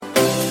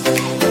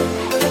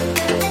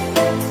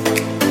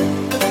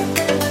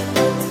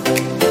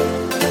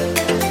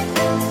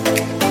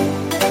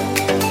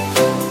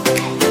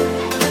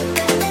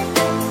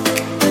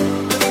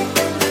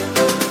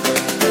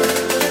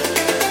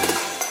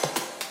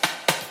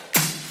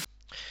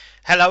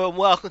Hello and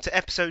welcome to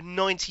episode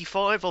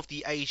 95 of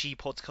the AG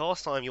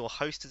podcast. I'm your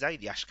host today,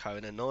 the Ash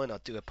Cohen and 9. I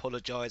do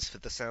apologise for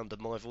the sound of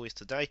my voice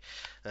today.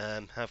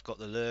 Have got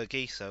the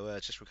lurgy, so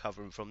just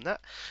recovering from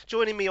that.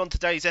 Joining me on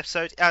today's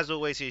episode, as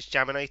always, is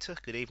Jaminator.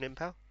 Good evening,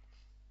 pal.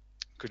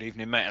 Good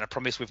evening, mate. And I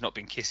promise we've not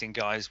been kissing,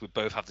 guys. We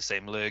both have the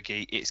same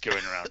lurgy. It's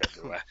going around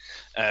everywhere.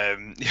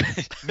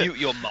 Mute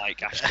your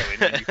mic, Ash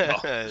Cohen.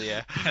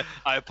 Yeah.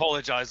 I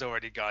apologise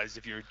already, guys.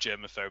 If you're a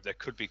germaphobe, there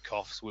could be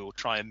coughs. We will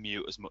try and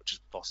mute as much as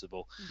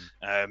possible.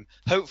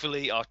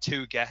 Hopefully, our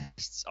two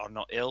guests are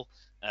not ill.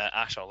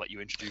 Ash, I'll let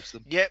you introduce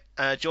them. Yep.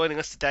 Joining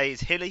us today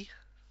is Hilly.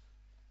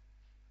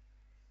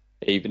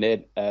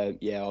 Evening.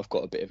 Yeah, I've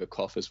got a bit of a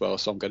cough as well,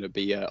 so I'm going to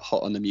be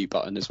hot on the mute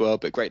button as well.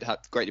 But great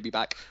to be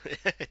back.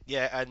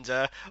 Yeah,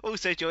 and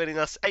also joining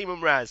us,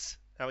 Eamon Raz.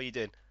 How are you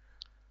doing?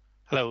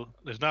 Hello,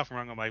 there's nothing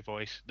wrong with my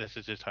voice. This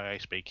is just how I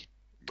speak.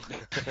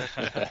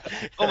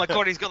 Oh my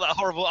god, he's got that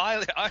horrible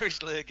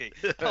Irish lurgy.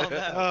 Oh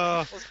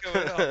no, what's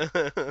going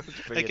on?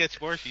 It gets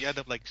worse. You end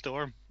up like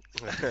Storm.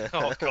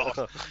 Oh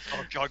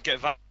god, get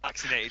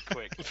vaccinated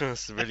quick.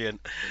 That's brilliant.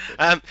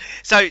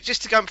 So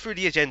just to go through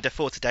the agenda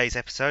for today's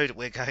episode,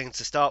 we're going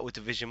to start with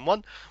Division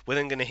 1. We're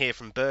then going to hear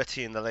from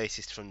Bertie and the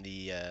latest from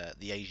the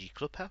AG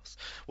Clubhouse.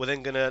 We're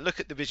then going to look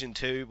at Division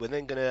 2. We're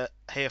then going to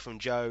hear from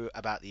Joe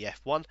about the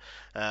F1.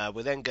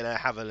 We're then going to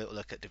have a little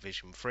look at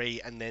Division 3.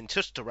 And then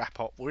just to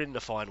wrap up, we're in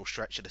the final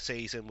stretch of the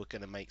season. We're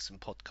going to make some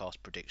podcast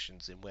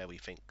predictions in where we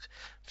think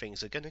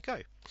things are going to go.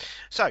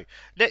 So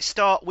let's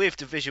start with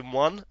Division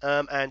 1.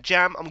 And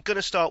Jam, I'm going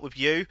to start with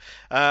you.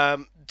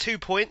 2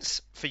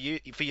 points for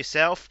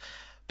yourself.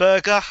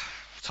 Berger,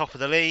 top of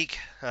the league,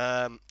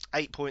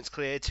 8 points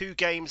clear. 2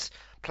 games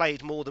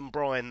played more than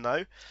Brian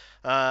though,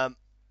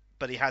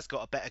 but he has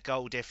got a better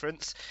goal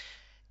difference.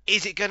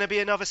 Is it going to be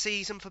another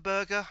season for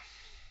Berger?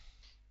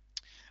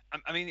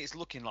 I mean, it's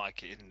looking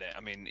like it, isn't it? I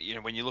mean, you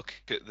know, when you look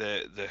at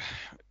the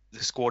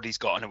squad he's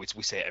got, I know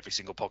we say it every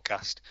single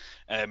podcast.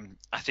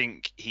 I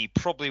think he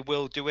probably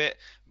will do it.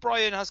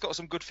 Brian has got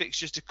some good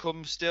fixtures to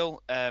come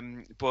still,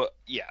 but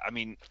yeah, I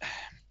mean,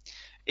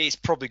 it's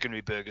probably going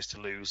to be Burgers to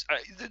lose.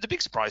 The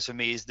big surprise for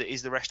me is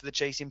the rest of the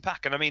chasing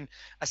pack, and I mean,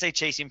 I say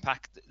chasing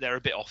pack, they're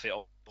a bit off it,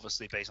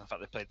 obviously based on the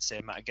fact they played the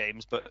same amount of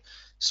games, but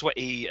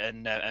Sweaty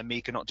and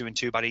Meek are not doing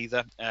too bad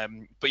either.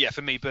 But yeah,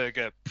 for me,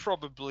 Berger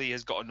probably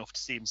has got enough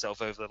to see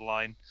himself over the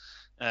line.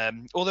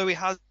 Although he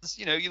has,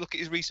 you know, you look at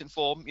his recent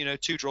form, you know,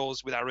 2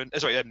 draws with Aaron,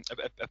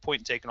 a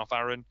point taken off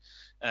Aaron.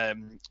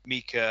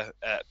 Mika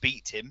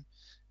beat him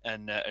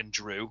and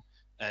drew,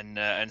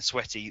 and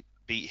Sweaty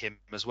beat him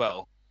as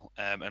well,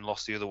 and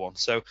lost the other one.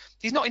 So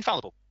he's not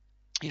infallible.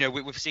 You know,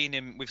 we've seen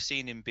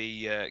him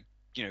be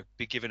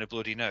be given a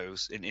bloody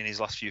nose in his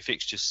last few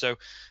fixtures. So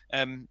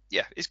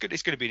yeah, it's good.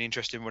 It's going to be an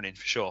interesting run-in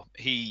for sure.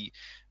 He,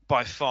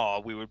 by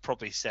far, we would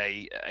probably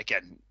say,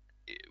 again,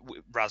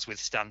 Raz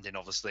withstanding,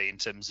 obviously, in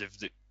terms of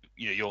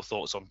your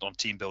thoughts on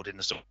team building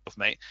and stuff,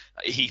 mate.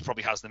 He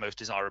probably has the most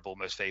desirable,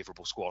 most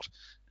favourable squad,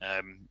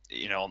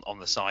 on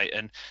the site.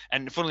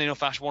 And funnily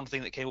enough, Ash, one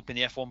thing that came up in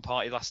the F1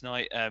 party last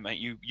night,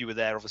 you were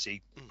there,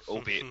 obviously,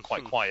 albeit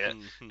quite quiet.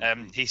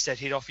 He said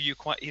he'd offer you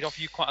quite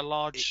a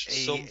large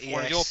sum for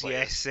one of your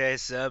players.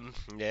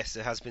 Yes,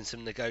 there has been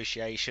some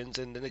negotiations,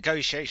 and the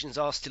negotiations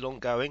are still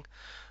ongoing.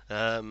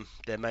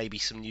 There may be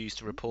some news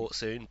to report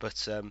soon,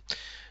 but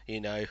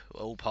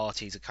all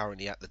parties are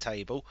currently at the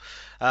table.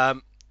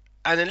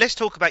 And then let's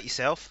talk about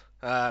yourself.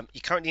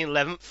 You're currently in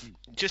 11th,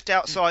 just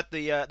outside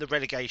the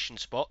relegation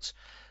spots.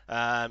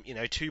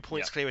 2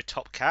 points clear of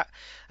Top Cat.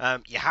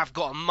 You have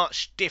got a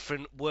much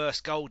different, worse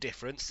goal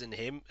difference than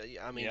him.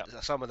 I mean,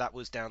 some of that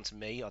was down to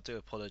me. I do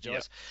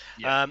apologise.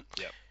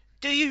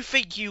 Do you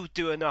think you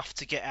do enough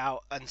to get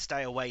out and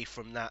stay away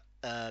from that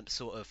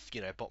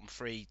bottom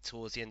 3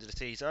 towards the end of the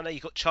season? I know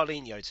you've got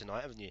Charlinho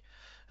tonight, haven't you?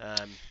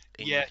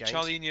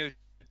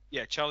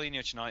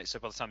 Charlinho tonight. So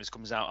by the time this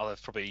comes out, I'll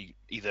have probably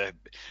either.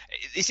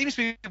 It seems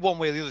to be one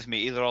way or the other for me.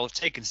 Either I'll have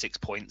taken 6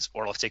 points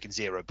or I'll have taken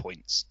 0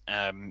 points.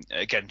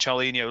 Again,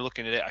 Charlinho,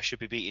 looking at it, I should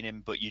be beating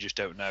him, but you just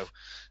don't know.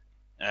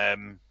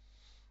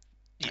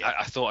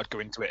 I thought I'd go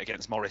into it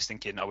against Morris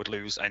thinking I would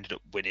lose. I ended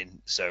up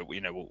winning, so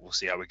we'll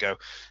see how we go.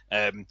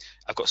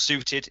 I've got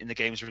Suited in the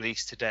games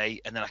released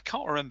today, and then I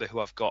can't remember who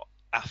I've got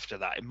after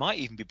that. It might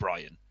even be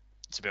Brian,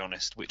 to be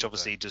honest, which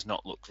obviously does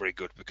not look very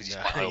good because he's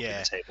quite high up in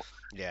the table.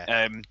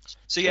 Yeah.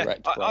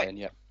 Correct, Brian,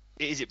 yeah.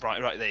 Is it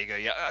Brian? Right, there you go.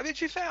 Yeah. I mean,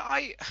 to be fair,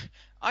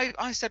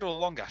 I said all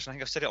along, Ash, and I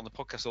think I've said it on the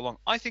podcast all along,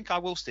 I think I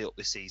will stay up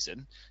this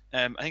season.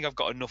 I think I've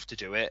got enough to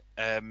do it.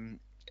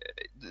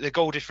 The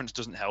goal difference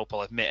doesn't help,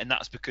 I'll admit, and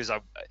that's because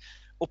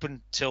up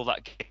until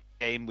that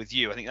game with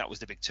you, I think that was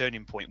the big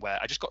turning point where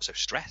I just got so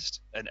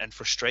stressed and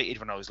frustrated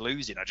when I was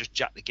losing. I just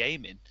jacked the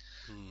game in.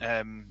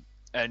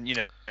 And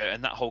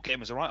that whole game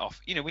was a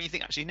write-off. When you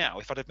think actually now,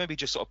 if I'd have maybe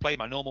just sort of played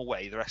my normal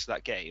way the rest of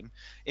that game,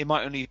 it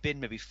might only have been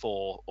maybe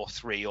 4 or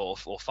 3 or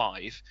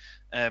 5,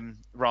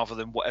 rather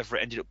than whatever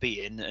it ended up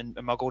being, and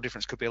my goal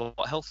difference could be a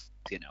lot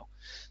healthier now.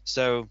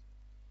 So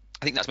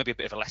I think that's maybe a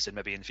bit of a lesson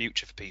maybe in the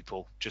future for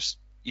people. Just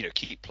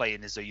keep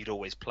playing as though you'd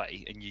always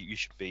play, and you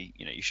should be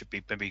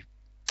maybe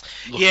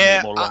looking at Yeah,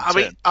 it more long I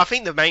term. mean, I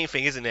think the main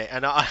thing, isn't it?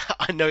 And I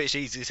know it's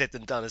easier said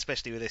than done,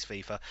 especially with this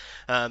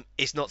FIFA.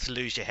 It's not to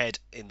lose your head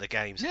in the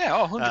games.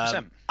 Yeah,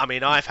 100%. I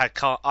mean, I've had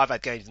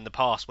games in the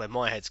past where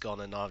my head's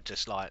gone and I've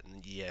just like,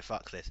 yeah,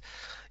 fuck this.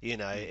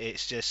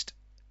 It's just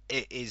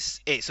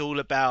it's all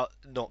about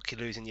not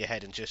losing your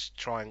head and just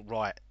trying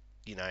right.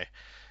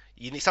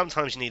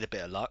 Sometimes you need a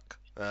bit of luck.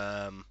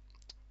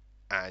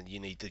 And you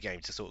need the game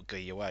to sort of go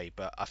your way.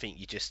 But I think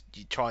you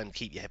try and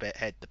keep your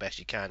head the best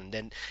you can, and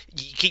then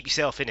you keep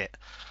yourself in it,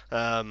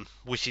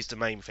 which is the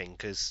main thing,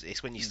 because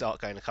it's when you start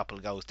going a couple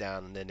of goals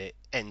down, and then it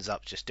ends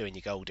up just doing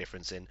your goal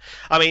difference in.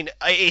 I mean,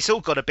 it's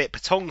all got a bit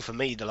patong for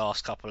me the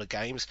last couple of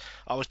games.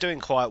 I was doing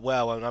quite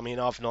well, and I mean,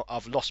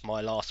 I've lost my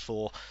last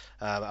 4.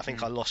 I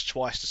think I lost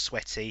twice to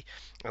Sweaty,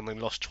 and then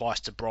lost twice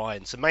to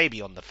Brian. So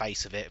maybe on the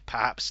face of it,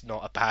 perhaps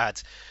not a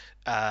bad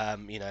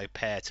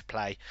pair to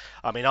play.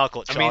 I mean,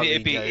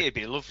 it'd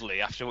be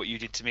lovely after what you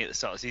did to me at the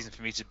start of the season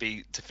for me to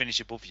finish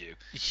above you.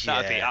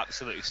 That'd be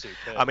absolutely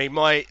superb. I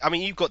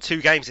mean, you've got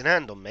 2 games in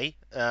hand on me.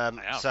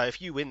 So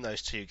if you win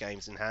those 2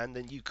 games in hand,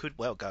 then you could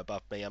well go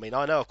above me. I mean,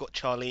 I know I've got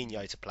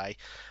Charlinho to play,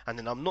 and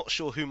then I'm not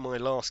sure who my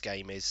last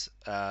game is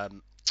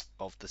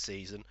of the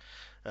season.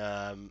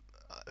 I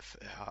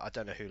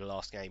don't know who the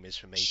last game is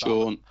for me.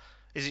 Sean.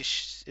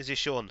 Is it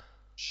Sean?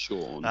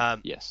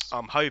 Sean, yes.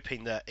 I'm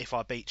hoping that if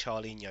I beat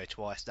Charlinho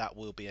twice, that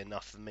will be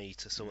enough for me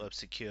to sort of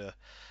secure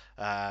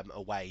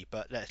a way.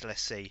 But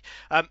let's see.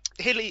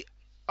 Hilly,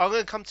 I'm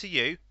going to come to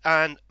you.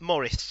 And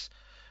Morris,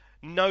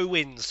 no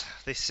wins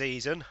this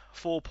season,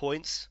 4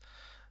 points.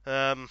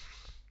 I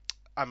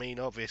mean,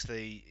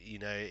 obviously,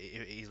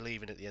 he's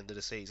leaving at the end of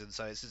the season,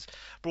 so it's as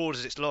broad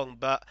as it's long.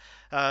 But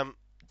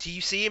do you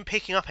see him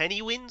picking up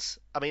any wins?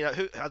 I mean,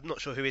 I'm not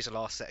sure who his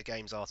last set of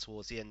games are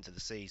towards the end of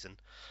the season.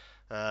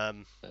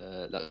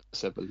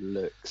 Let's have a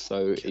look.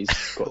 So he's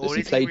got. Has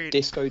he played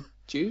Disco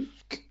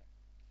Duke?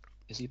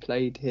 Has he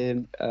played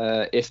him?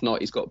 If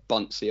not, he's got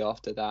Bunsey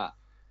after that.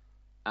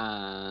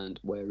 And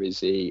where is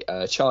he?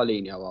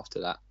 Charlinho after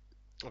that.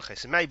 Okay,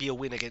 so maybe a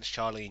win against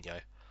Charlinho.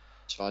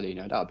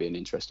 That would be an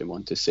interesting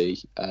one to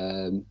see.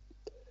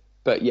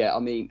 But yeah, I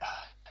mean,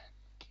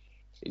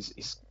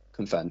 he's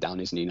confirmed down,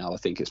 isn't he? Now I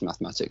think it's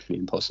mathematically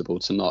impossible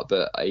to not.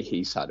 But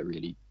he's had a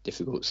really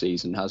difficult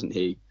season, hasn't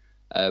he?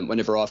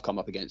 Whenever I've come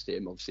up against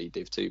him, obviously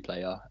Div 2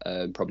 player,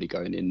 probably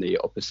going in the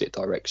opposite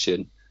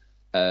direction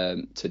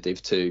to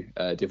Div 2,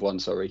 Div 1,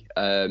 sorry.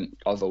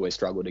 I've always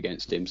struggled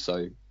against him,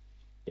 so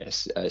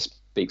yes,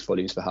 speaks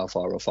volumes for how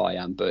far off I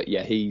am. But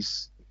yeah, he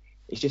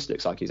just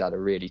looks like he's had a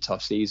really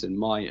tough season.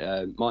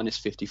 Minus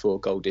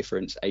 54 goal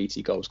difference,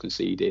 80 goals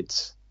conceded.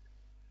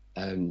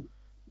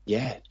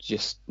 Yeah,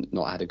 just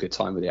not had a good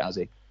time with it, has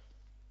he?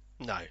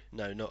 No,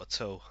 not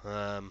at all.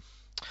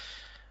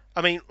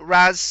 I mean,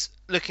 Raz,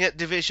 looking at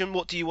Division,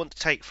 what do you want to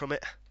take from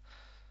it?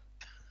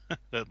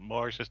 That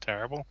Morris is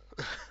terrible.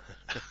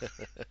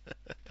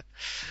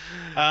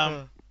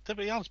 To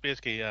be honest,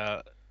 basically,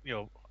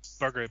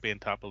 Burger being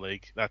top of the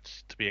league,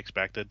 that's to be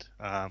expected.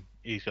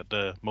 He's got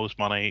the most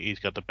money. He's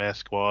got the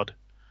best squad.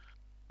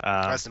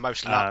 Has the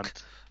most luck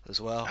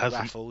as well.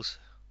 Raffles.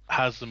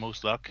 Has the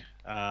most luck.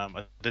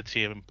 I did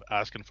see him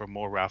asking for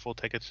more raffle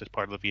tickets as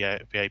part of the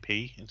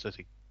VIP. And so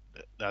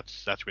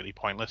that's really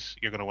pointless.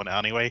 You're going to win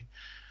anyway.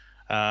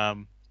 But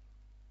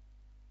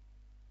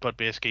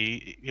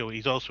basically,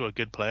 he's also a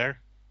good player.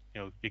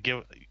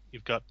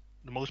 You've got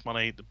the most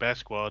money, the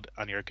best squad,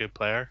 and you're a good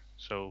player.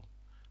 So,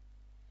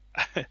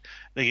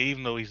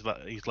 even though he's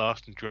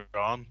lost and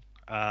drawn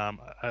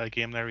a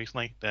game there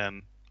recently,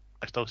 then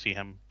I still see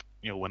him,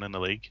 winning the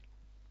league.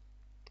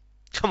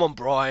 Come on,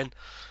 Brian.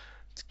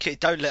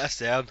 Don't let us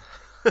down.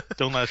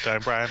 Don't let us down,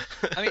 Brian.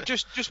 I mean,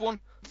 just one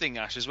thing,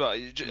 Ash, as well.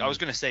 I was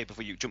going to say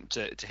before you jumped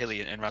to Hilly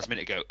and Raz a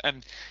minute ago.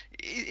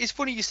 It's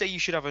funny you say you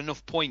should have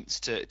enough points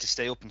to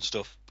stay up and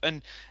stuff.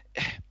 And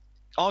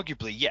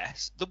arguably,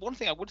 yes. The one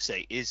thing I would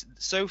say is,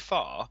 so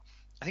far,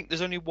 I think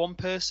there's only one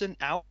person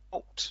out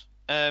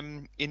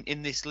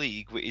in this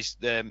league, which is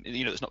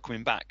that's not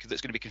coming back,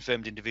 that's going to be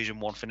confirmed in Division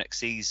 1 for next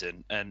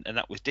season, and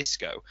that was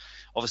Disco.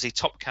 Obviously,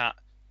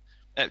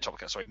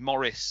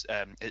 Morris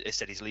has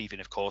said he's leaving,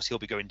 of course. He'll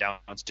be going down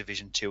to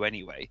Division 2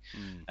 anyway.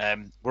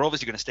 We're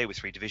obviously going to stay with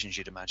 3 divisions,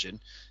 you'd imagine.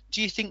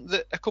 Do you think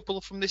that a couple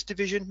from this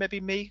division,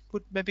 maybe me,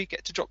 would maybe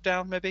get to drop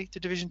down maybe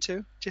to Division 2?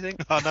 Do you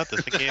think? Oh, not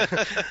this again.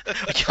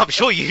 I'm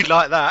sure you'd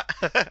like that.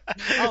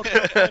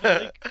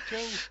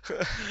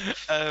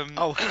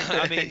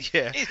 I mean,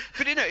 yeah.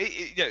 But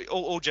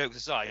all jokes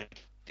aside,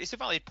 it's a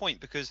valid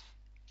point, because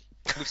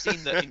we've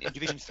seen that in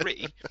Division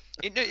 3.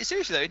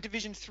 Seriously though, in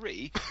Division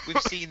 3,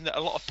 we've seen that a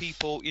lot of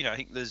people, I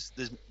think there's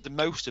the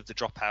most of the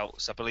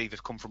dropouts, I believe,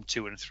 have come from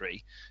 2 and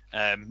 3,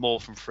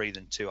 more from 3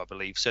 than 2, I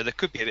believe. So there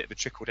could be a bit of a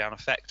trickle down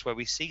effect where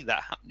we see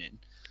that happening.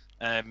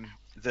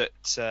 That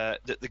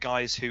the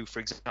guys who, for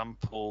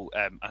example,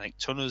 I think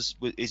Tunners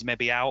is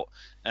maybe out,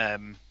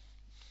 and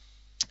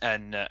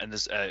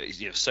there's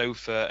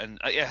Sofa, and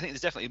I think there's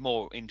definitely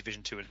more in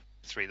Division 2 and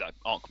 3 that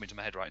aren't coming to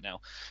my head right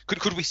now.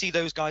 Could we see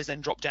those guys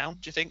then drop down,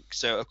 do you think?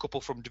 So a couple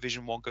from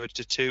Division 1 go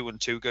to 2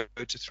 and 2 go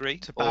to 3?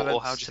 To balance,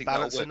 or how do you think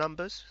balance that'll the work?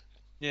 numbers?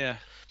 Yeah.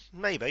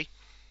 Maybe.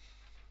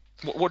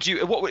 What do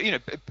you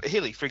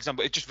Hilly, for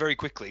example, just very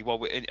quickly,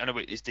 I know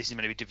this is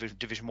meant to be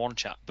Division 1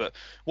 chat, but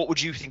what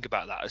would you think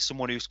about that as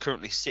someone who's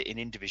currently sitting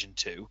in Division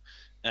 2?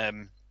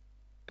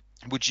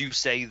 Would you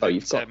say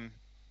that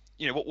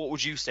what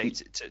would you say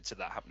to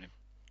that happening?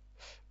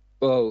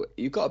 Well,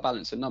 you've got to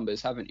balance the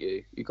numbers, haven't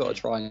you? You've got to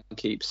try and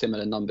keep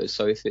similar numbers.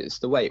 So if it's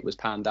the way it was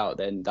panned out,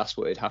 then that's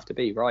what it'd have to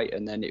be, right?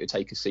 And then it would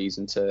take a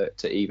season to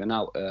even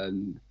out.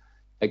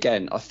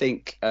 Again, I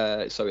think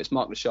so. It's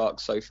Mark the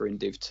Shark, Sofa in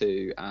Div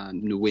 2,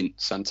 and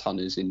Nwint and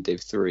Tunners in Div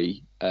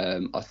 3.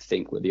 I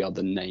think were the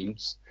other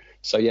names.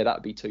 So yeah,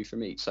 that'd be 2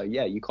 from each. So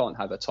yeah, you can't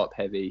have a top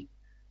heavy.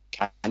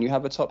 Can you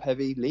have a top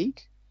heavy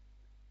league?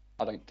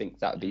 I don't think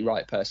that'd be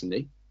right,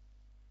 personally.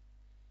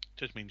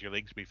 Just means your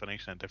leagues will be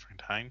finishing at different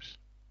times.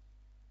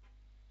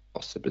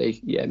 Possibly,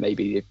 yeah.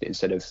 Maybe if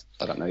instead of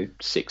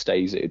 6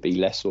 days, it would be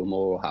less or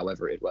more, or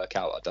however it'd work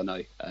out. I don't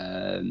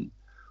know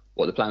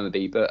what the plan would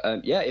be,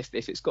 but yeah, if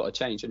it's got to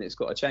change, and it's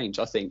got to change,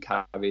 I think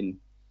having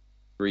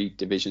 3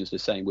 divisions the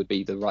same would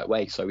be the right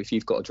way. So if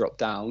you've got to drop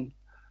down,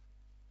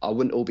 I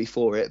wouldn't all be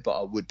for it, but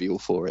I would be all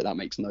for it. That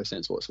makes no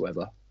sense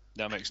whatsoever.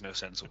 That makes no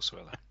sense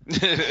whatsoever.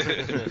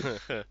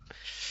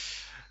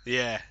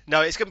 Yeah,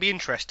 no, it's going to be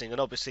interesting, and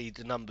obviously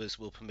the numbers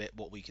will permit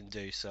what we can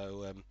do.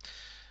 So,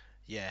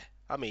 yeah,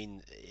 I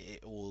mean,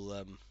 it all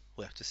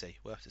we'll have to see.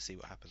 We'll have to see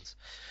what happens.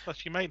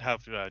 Plus, you might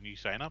have new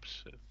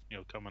sign-ups,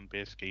 coming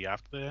basically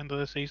after the end of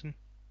the season.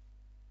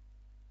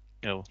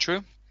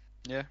 True.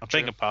 Yeah, I'm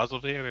thinking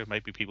positive here. There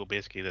might be people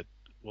basically that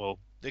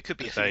there could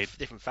be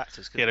different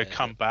factors. Either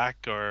come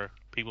back or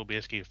people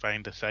basically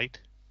find the site.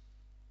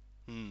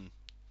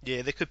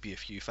 Yeah, there could be a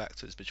few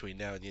factors between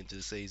now and the end of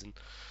the season.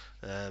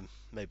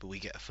 Maybe we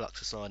get a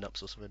flux of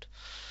sign-ups or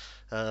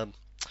something.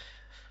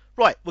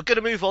 Right, we're going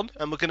to move on,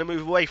 and we're going to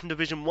move away from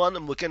Division 1,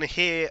 and we're going to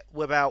hear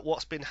about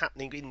what's been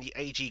happening in the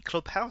AG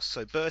Clubhouse.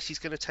 So Bertie's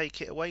going to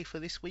take it away for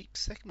this week's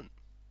segment.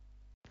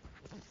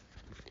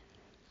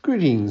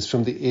 Greetings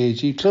from the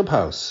AG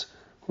Clubhouse,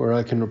 where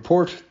I can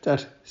report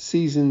that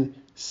Season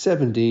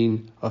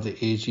 17 of the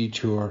AG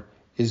Tour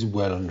is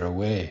well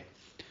underway.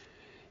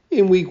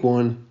 In Week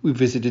 1, we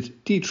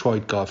visited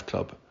Detroit Golf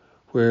Club,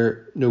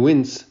 where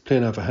Nwint,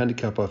 playing off a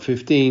handicap of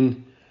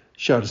 15,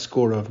 shot a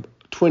score of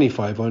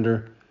 25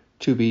 under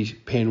to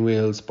beat Penn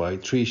Wales by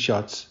 3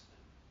 shots,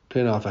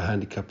 playing off a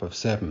handicap of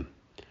 7,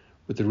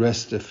 with the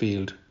rest of the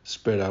field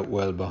spread out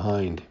well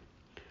behind.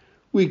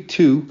 Week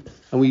 2,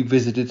 and we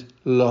visited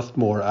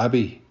Lothmore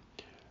Abbey.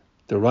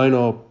 The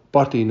Rhino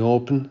Bottling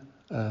Open,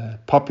 a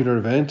popular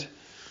event,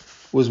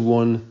 was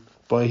won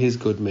by his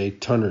good mate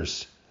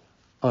Tunners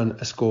on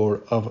a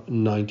score of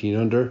 19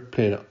 under,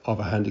 playing off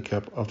a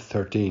handicap of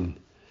 13.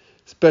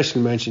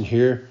 Special mention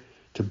here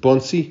to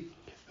Bunsey,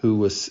 who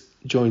was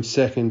joined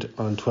second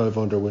on 12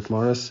 under with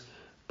Morris,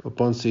 but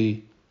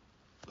Bunsey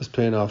was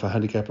playing off a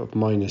handicap of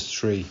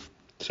 -3,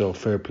 so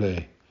fair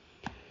play.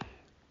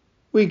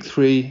 Week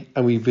 3,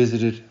 and we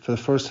visited for the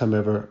first time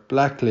ever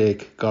Black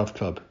Lake Golf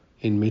Club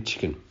in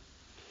Michigan.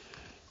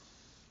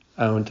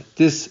 And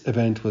this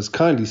event was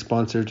kindly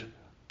sponsored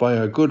by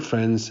our good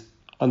friends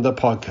on the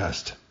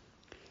podcast.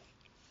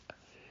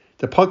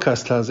 The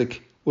Podcast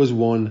Classic was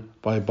won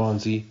by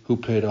Bonzi, who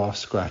played off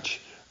scratch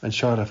and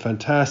shot a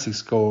fantastic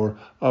score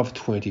of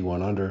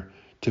 21 under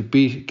to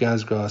beat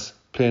Gazgras,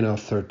 playing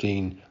off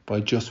 13, by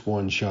just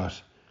 1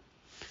 shot.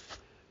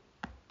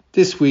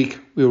 This week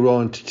we were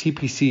on to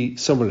TPC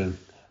Summerlin,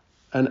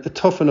 and a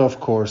tough enough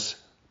course,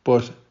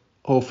 but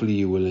hopefully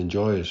you will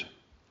enjoy it.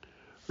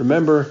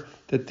 Remember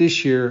that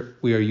this year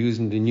we are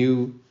using the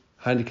new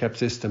handicap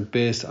system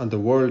based on the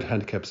World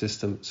Handicap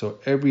System, so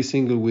every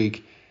single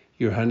week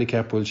your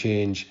handicap will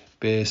change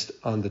based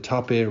on the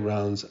top 8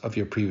 rounds of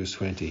your previous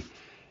 20.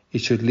 It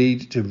should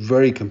lead to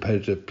very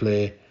competitive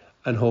play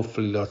and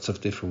hopefully lots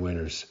of different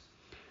winners.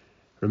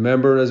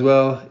 Remember as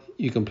well,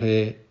 you can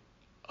play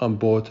on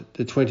both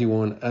the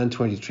 21 and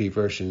 23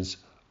 versions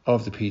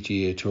of the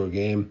PGA Tour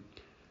game.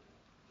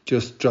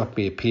 Just drop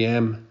me a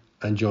PM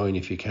and join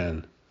if you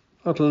can.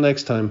 Until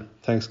next time,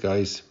 thanks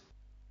guys.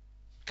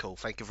 Cool,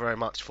 thank you very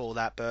much for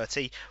that,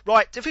 Bertie.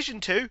 Right,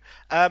 Division 2.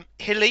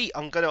 Hilly,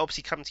 I'm going to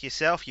obviously come to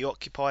yourself. You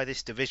occupy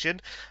this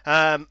division.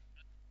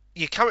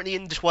 You're currently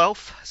in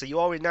 12th, so you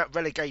are in that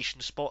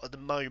relegation spot at the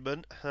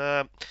moment.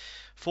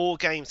 4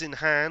 games in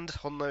hand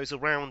on those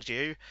around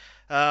you.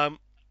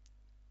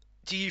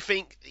 Do you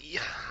think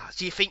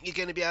you're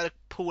going to be able to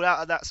pull out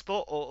of that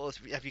spot, or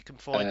have you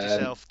confined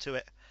yourself to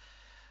it?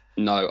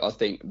 No, I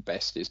think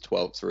best is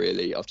 12th,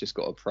 really. I've just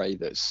got to pray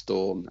that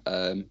Storm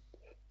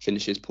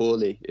finishes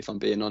poorly, if I'm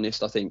being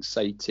honest. I think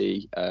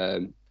Satie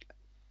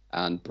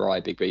and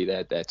Bry Big B,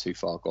 they're too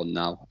far gone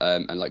now.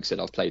 And like I said,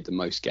 I've played the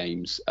most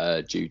games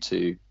due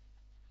to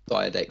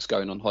Diadex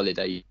going on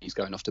holiday. He's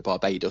going off to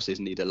Barbados,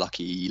 isn't he? The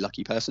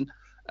lucky person.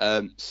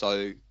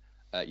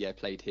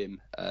 Played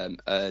him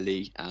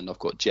early, and I've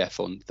got Jeff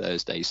on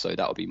Thursday, so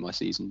that'll be my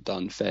season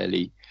done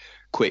fairly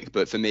quick.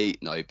 But for me,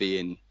 no,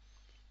 being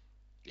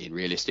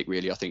realistic,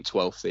 really, I think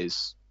 12th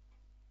is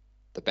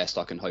the best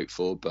I can hope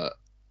for, but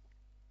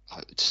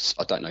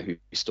I don't know who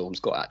Storm's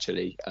got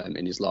actually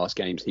in his last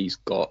games. He's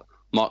got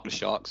Mark the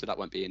Shark, so that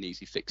won't be an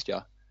easy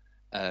fixture.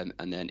 And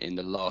then in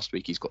the last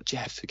week, he's got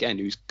Jeff again,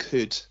 who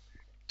could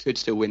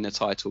still win the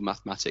title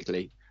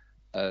mathematically.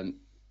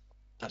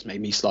 That's made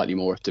me slightly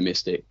more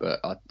optimistic, but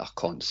I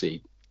can't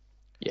see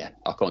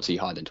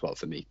higher than 12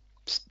 for me.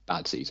 It's a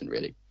bad season,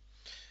 really.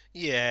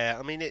 Yeah,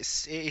 I mean it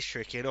is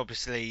tricky, and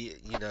obviously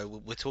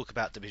we'll talk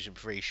about Division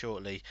 3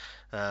 shortly,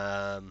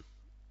 and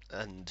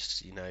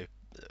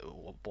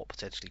what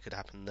potentially could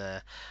happen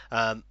there.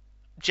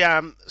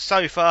 Jam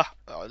Sofa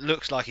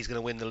looks like he's going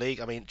to win the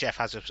league. I mean, Jeff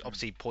has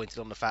obviously pointed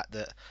on the fact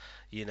that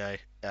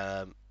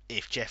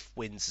if Jeff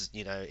wins,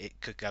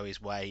 it could go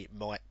his way.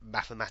 Might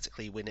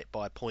mathematically win it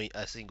by a point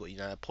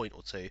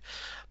or two.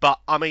 But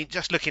I mean,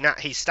 just looking at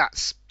his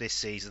stats this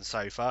season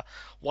so far,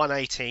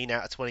 118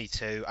 out of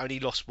 22, only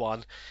lost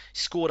one,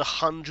 scored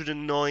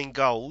 109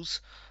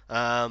 goals.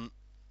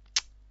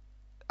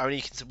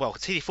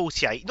 Conceded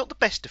 48. Not the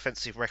best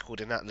defensive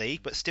record in that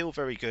league, but still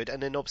very good.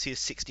 And then obviously a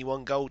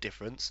 61 goal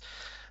difference.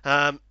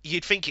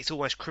 You'd think it's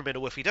almost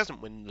criminal if he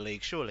doesn't win the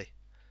league, surely.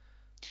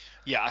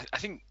 Yeah, I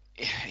think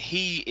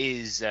he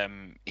is.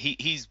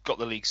 He's got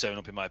the league sewn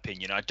up, in my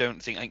opinion. I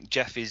think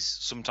Jeff is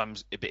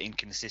sometimes a bit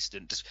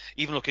inconsistent. Just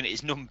even looking at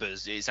his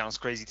numbers, it sounds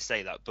crazy to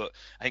say that, but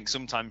I think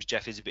sometimes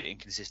Jeff is a bit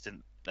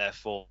inconsistent.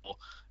 Therefore,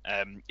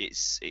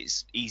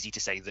 it's easy to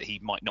say that he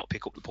might not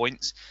pick up the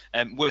points.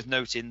 Worth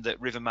noting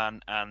that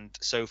Riverman and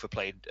Sofa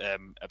played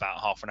about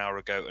half an hour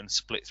ago and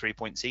split 3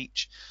 points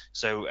each.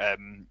 So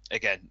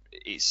again,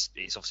 it's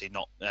obviously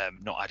not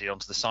added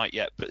onto the site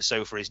yet, but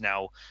Sofa is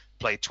now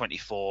played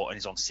 24 and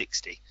is on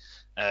 60.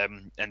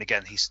 And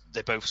again,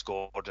 they both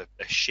scored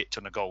a shit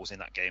ton of goals in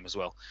that game as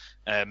well.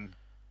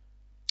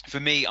 For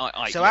me,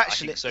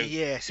 actually,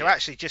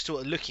 just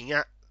sort of looking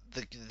at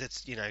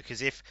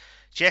because if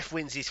Jeff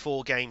wins his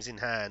 4 games in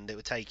hand, it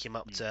would take him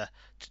up to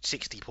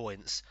 60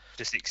 points.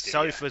 To 60.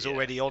 Sofa's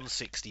already on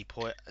 60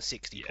 points, so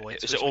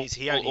which means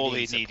he only all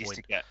needs he needs is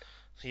to get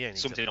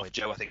something off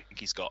Joe. I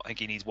think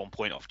he needs 1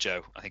 point off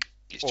Joe. I think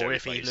it's Joe. Or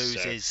if he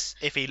loses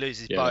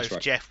Yeah, both,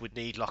 right. Jeff would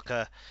need like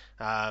a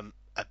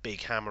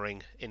big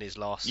hammering in his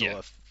last sort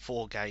of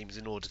 4 games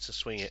in order to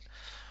swing it.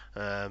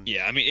 I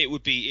mean, it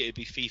would be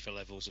FIFA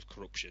levels of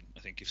corruption,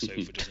 I think, if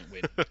Sofa doesn't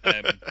win.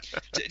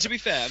 To be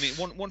fair, I mean,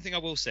 one thing I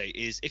will say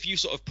is if you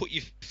sort of put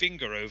your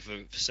finger over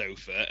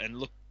Sofa and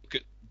look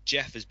at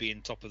Jeff as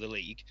being top of the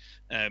league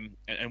and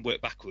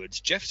work backwards,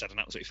 Jeff's had an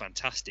absolutely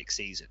fantastic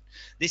season.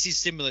 This is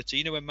similar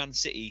to when Man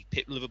City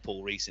pipped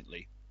Liverpool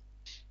recently.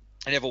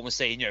 And everyone was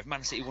saying, if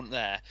Man City weren't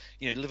there,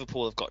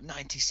 Liverpool have got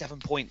 97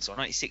 points or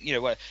 96.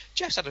 Where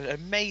Jeff's had an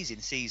amazing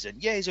season.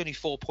 Yeah, he's only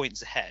 4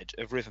 points ahead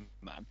of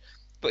Riverman,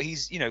 but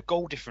he's,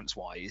 goal difference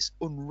wise,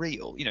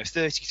 unreal.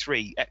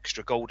 33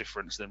 extra goal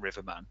difference than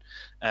Riverman.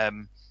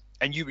 And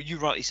you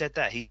rightly said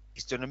there,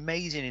 he's done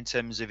amazing in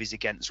terms of his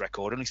against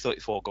record. Only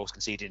 34 goals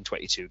conceded in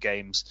 22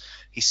 games.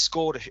 He's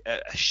scored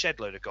a shed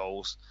load of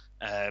goals.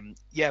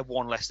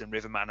 One less than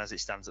Riverman as it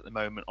stands at the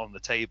moment on the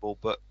table,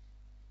 but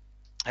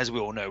as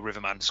we all know,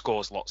 Riverman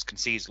scores lots,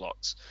 concedes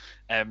lots.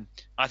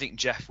 I think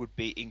Jeff would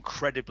be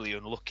incredibly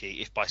unlucky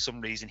if by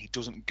some reason he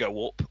doesn't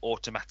go up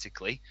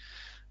automatically.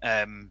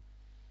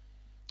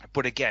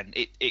 But again,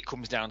 it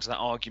comes down to that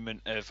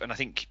argument of, and I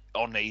think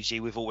on AG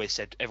we've always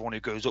said everyone who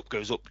goes up,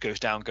 goes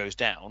down,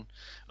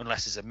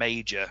 unless there's a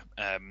major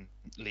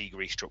league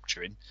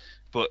restructuring.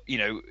 But,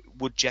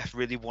 would Jeff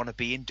really want to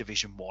be in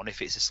Division 1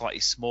 if it's a slightly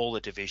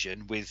smaller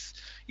division with,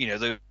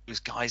 those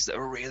guys that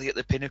are really at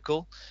the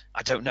pinnacle?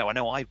 I don't know. I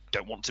know I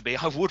don't want to be.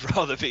 I would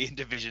rather be in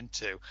Division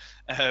 2.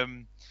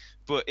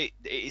 But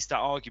it's that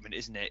argument,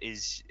 isn't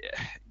it?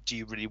 Do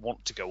you really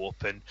want to go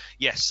up? And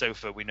yes,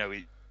 Sofa, we know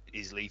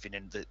is leaving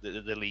in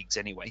the leagues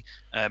anyway.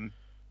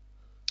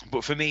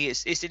 But for me,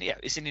 it's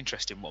an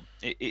interesting one.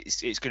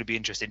 It's going to be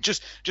interesting.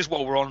 Just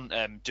while we're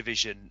on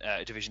Division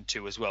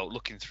 2 as well,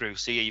 looking through.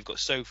 So you've got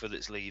Sofa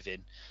that's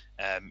leaving,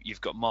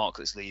 you've got Mark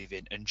that's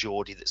leaving, and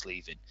Geordie that's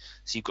leaving.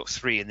 So you've got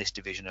 3 in this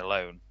division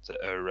alone that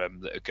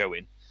are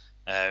going.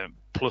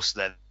 Plus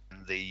then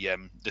the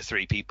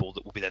 3 people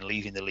that will be then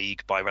leaving the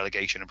league by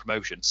relegation and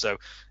promotion. So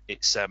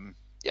it's an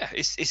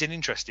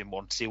interesting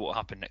one to see what will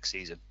happen next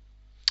season.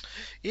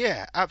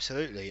 Yeah,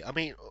 absolutely. I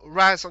mean,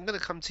 Raz, I'm going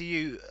to come to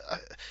you.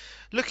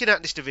 Looking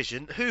at this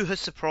division, who has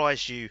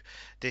surprised you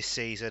this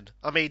season?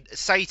 I mean,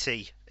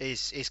 Saty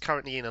is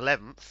currently in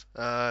 11th.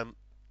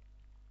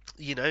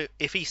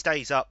 If he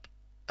stays up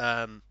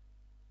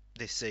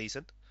this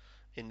season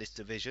in this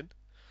division,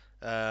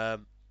 I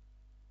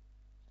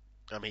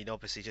mean,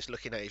 obviously, just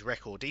looking at his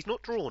record, he's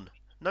not drawn.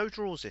 No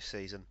draws this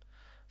season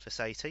for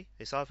Saty.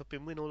 It's either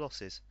been win or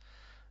losses.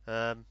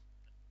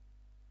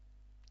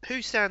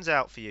 Who stands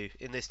out for you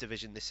in this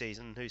division this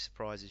season? Who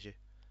surprises you?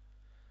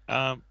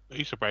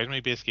 Who surprised me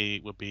basically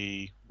would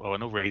be, I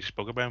know Ray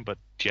spoke about him, but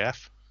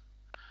Jeff.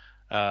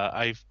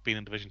 I've been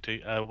in Division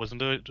 2. I was in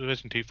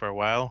Division 2 for a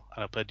while,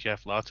 and I played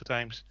Jeff lots of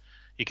times.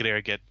 You could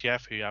either get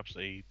Jeff who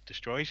absolutely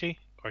destroys you,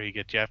 or you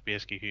get Jeff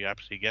basically who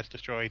absolutely gets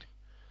destroyed.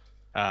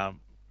 Like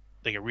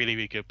a really,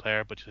 really good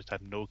player, but just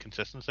had no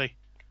consistency.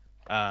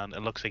 and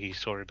it looks like he's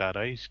sorted that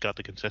out. He's got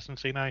the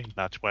consistency now.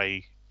 That's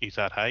why he's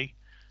that high.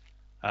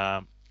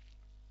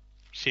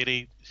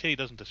 City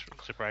doesn't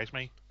surprise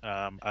me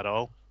at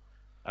all.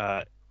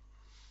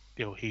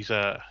 He's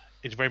a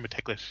very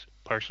meticulous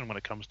person when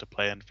it comes to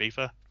playing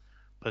FIFA.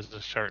 Plays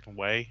a certain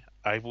way.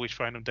 I've always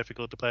found him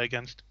difficult to play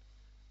against.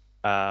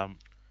 And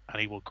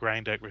he will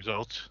grind out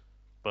results.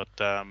 But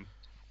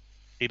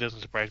he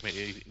doesn't surprise me.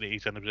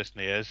 He's in the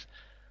position he is.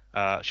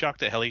 Shocked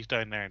that Hilly's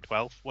down there in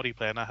 12th. What are you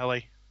playing at,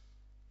 Hilly?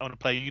 I want to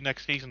play you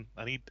next season.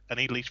 I need at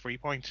least 3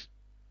 points.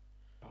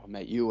 Oh,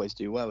 mate, you always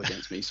do well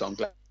against me, so I'm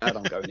glad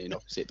I'm going in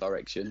opposite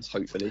directions,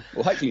 hopefully.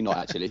 Well, hopefully not,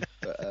 actually,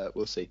 but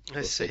we'll see.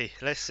 Let's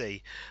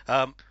see.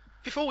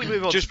 Before we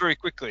move on... Just very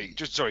quickly,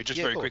 very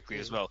go quickly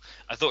on. as well,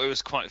 I thought it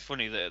was quite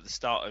funny that at the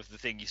start of the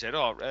thing you said,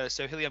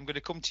 so Hilly, I'm going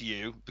to come to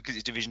you because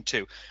it's Division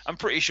 2. I'm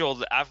pretty sure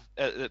that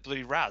that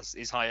bloody Raz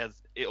is higher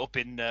up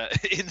in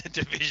the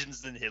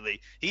divisions than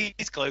Hilly.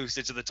 He's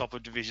closer to the top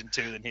of Division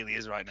 2 than Hilly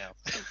is right now.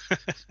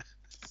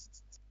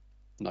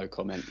 No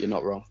comment. You're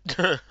not wrong.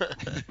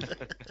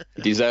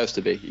 He deserves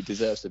to be. He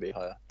deserves to be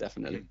higher,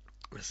 definitely.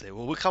 Let's see.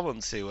 Well, we'll come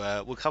on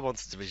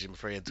to Division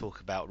 3 and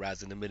talk about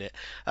Raz in a minute.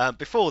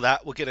 Before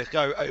that, we're going to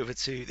go over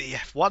to the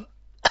F1.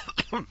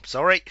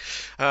 Sorry.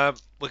 We're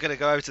going to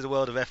go over to the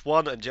world of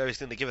F1, and Joe's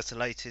going to give us the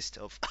latest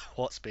of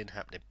what's been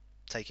happening.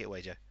 Take it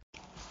away, Joe.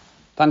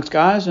 Thanks,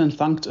 guys, and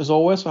thanks as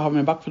always for having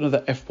me back for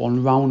another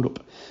F1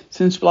 roundup.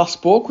 Since we last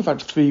spoke, we've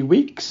had 3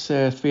 weeks,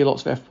 3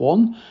 lots of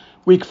F1.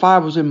 Week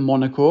 5 was in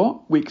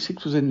Monaco, Week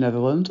 6 was in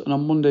Netherlands, and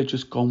on Monday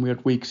just gone we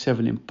had Week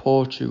 7 in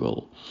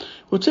Portugal.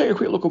 We'll take a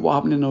quick look at what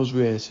happened in those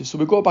races. So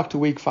we go back to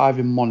Week 5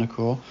 in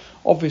Monaco,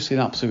 obviously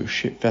an absolute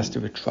shitfest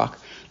of a track.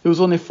 There was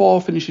only 4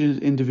 finishes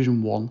in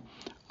Division 1,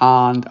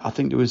 and I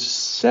think there was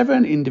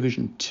 7 in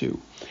Division 2.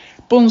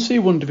 Bunsey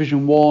won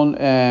Division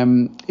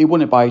 1, he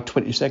won it by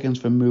 20 seconds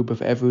from Muba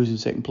for Ever, who's in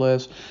second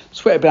place.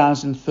 Sweaty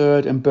Bananas in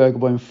third and Burger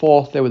Boy in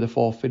fourth. They were the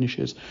 4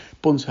 finishes.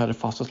 Bunsey had a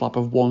fastest lap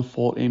of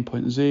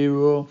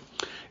 1:14.0.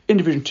 In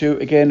Division 2,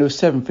 again, there were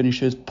 7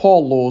 finishes.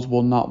 Paul Lowes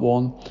won that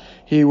one.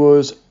 He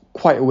was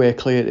quite a way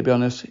clear, to be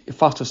honest.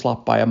 Fastest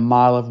lap by a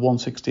mile of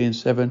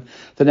 1:16.7.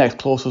 The next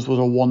closest was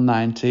a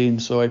 1:19,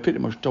 so he pretty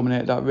much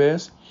dominated that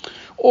race.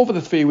 Over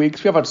the 3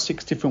 weeks, we have had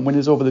 6 different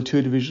winners over the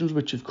 2 divisions,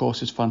 which of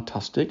course is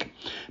fantastic.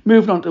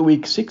 Moving on to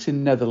Week 6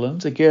 in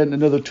Netherlands, again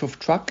another tough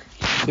track.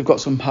 They've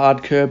got some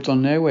hard curbs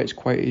on there where it's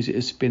quite easy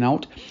to spin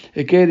out.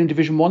 Again in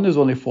Division 1 there's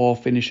only 4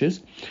 finishes.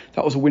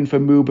 That was a win for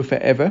Muba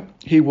Forever.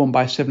 He won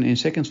by 17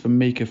 seconds from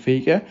Mika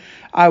Fika.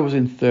 I was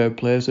in 3rd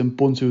place and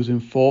Bunty was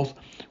in 4th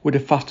with a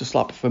fastest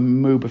lap for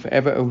Muba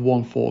Forever of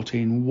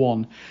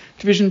 1:14.1.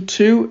 Division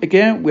 2,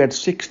 again, we had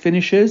 6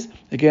 finishes.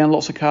 Again,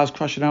 lots of cars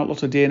crashing out,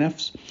 lots of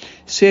DNFs.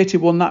 Sati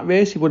won that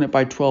race. He won it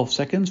by 12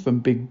 seconds from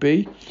Big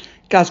B.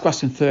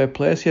 Gazgrass in 3rd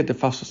place. He had the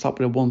fastest lap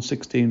with a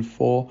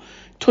 1:16.4.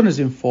 Tunners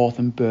in 4th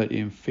and Bertie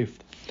in 5th.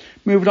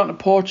 Moving on to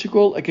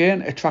Portugal,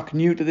 again, a track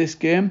new to this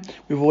game.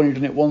 We've only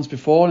done it once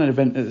before in an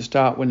event at the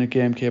start when the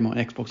game came out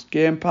on Xbox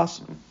Game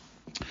Pass.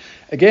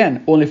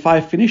 Again, only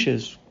 5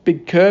 finishes.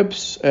 Big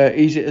curbs,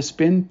 easy to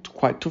spin,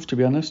 quite tough to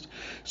be honest.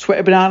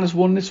 Sweaty Bananas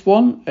won this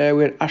one. We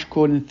had Ash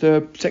Cohen in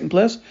 2nd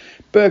place.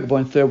 Burger Boy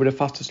in 3rd with the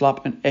fastest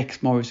lap and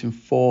X Morris in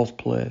 4th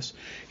place.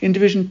 In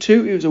Division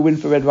 2, it was a win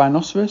for Red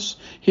Rhinoceros.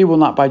 He won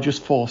that by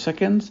just 4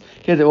 seconds.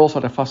 He had also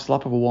had a fastest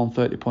lap of a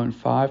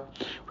 1:30.5.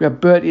 We had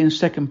Bertie in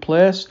 2nd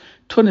place.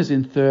 Tunners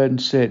in 3rd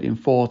and Sati in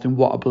 4th in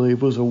what I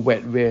believe was a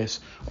wet race.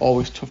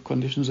 Always tough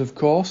conditions, of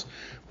course.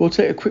 We'll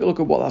take a quick look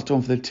at what that's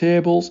done for the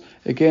tables.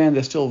 Again,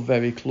 they're still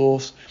very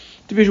close.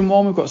 Division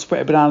 1, we've got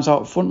Sweaty Bananas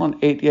out front on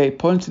 88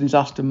 points in his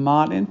Aston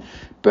Martin.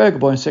 Burger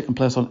Boy in 2nd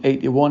place on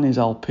 81 in his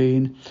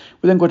Alpine.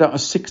 We then go down to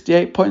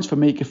 68 points for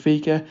Mika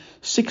Fika,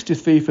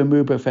 63 for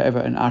Muba Forever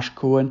and Ash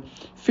Cohen,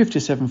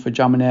 57 for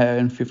Jaminator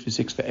and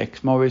 56 for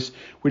X Morris,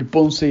 with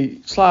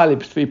Bunsey slightly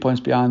 3 points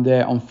behind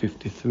there on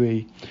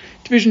 53.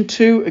 Division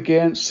 2,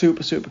 again,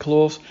 super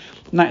close.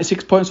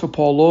 96 points for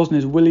Paul Lowes and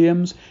his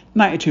Williams,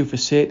 92 for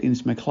Sati and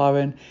his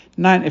McLaren,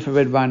 90 for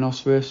Red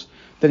Rhinoceros.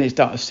 Then it's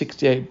down to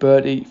 68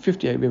 Bertie,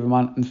 58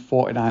 Riverman and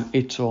 49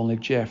 It's Only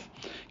Jeff.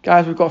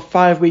 Guys, we've got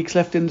 5 weeks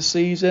left in the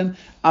season.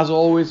 As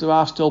always, there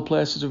are still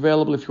places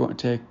available if you want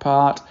to take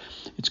part.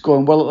 It's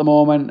going well at the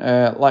moment.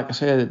 Like I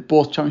said,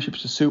 both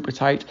championships are super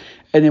tight.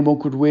 Anyone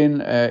could win.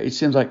 It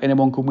seems like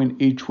anyone can win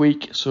each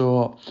week.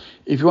 So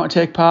if you want to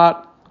take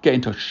part, get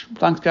in touch.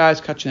 Thanks,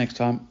 guys. Catch you next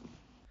time.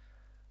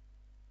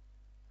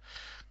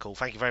 Cool.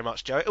 Thank you very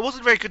much, Joe. It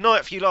wasn't a very good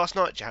night for you last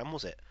night, Jam,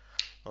 was it?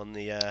 On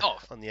the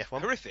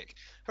F1.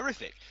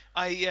 Horrific.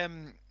 I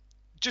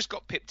just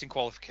got pipped in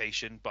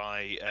qualification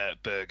by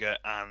Berger,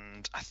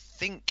 and I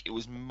think it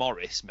was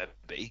Morris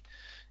maybe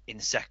in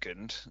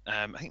 2nd.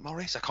 I think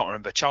Morris, I can't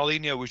remember.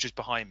 Charlinho was just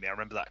behind me. I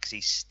remember that because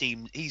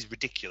he's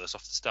ridiculous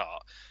off the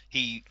start.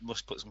 He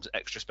must put some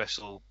extra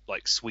special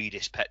like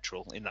Swedish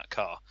petrol in that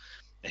car,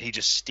 and he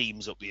just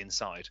steams up the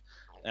inside.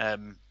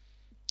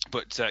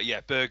 But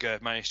Berger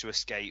managed to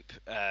escape.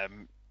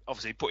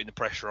 Obviously putting the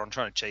pressure on,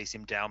 trying to chase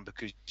him down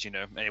because,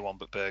 anyone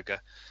but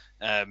Berger.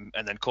 And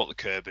then caught the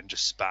curb and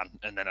just span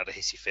and then had a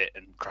hissy fit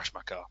and crashed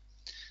my car.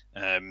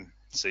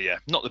 So yeah,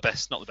 not the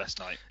best night,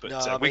 but No,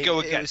 I we mean, go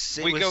it again. was-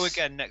 we go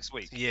again next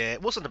week. Yeah,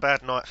 it wasn't a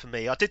bad night for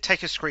me. I did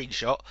take a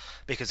screenshot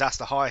because that's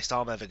the highest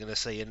I'm ever going to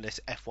see in this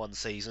F1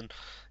 season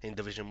in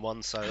Division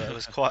 1, so it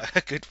was quite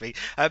a good feat.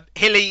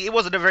 Hilly, it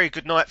wasn't a very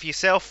good night for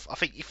yourself. I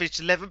think you finished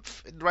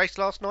 11th in the race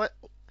last night.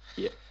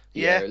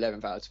 Yeah,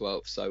 11th out of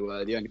 12.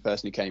 So the only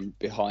person who came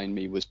behind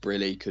me was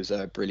Brilly, because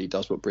Brilly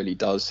does what Brilly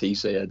does.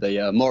 He's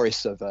the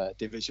Morris of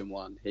Division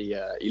 1. He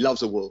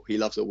loves a wall. He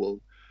loves a wall.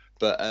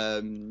 But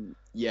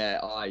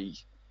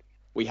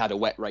we had a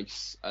wet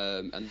race,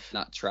 and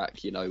that track,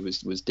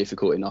 was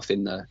difficult enough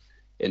in the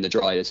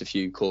dry. There's a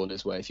few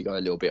corners where if you go a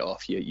little bit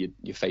off,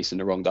 you're facing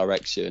the wrong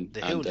direction.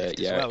 The hill lift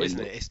as well, isn't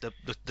it? It's the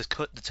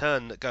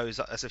turn that goes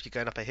as if you're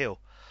going up a hill.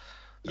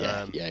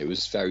 Yeah, it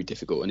was very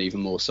difficult, and even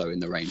more so in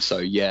the rain.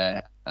 So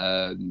just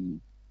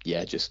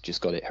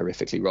got it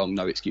horrifically wrong.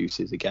 No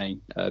excuses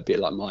again. A bit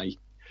like my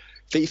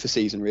FIFA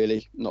season,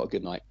 really. Not a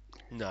good night.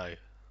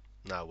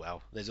 No,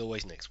 well, there's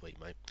always next week,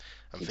 mate.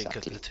 And think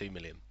of the 2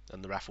 million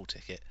and the raffle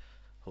ticket.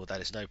 Although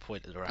there's no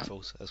point in the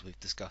raffles, as we've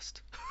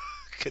discussed,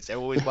 because they're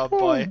always won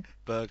by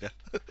Burger.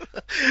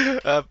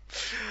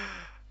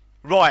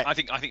 Right. I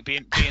think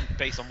being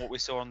based on what we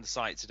saw on the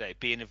site today,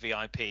 being a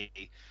VIP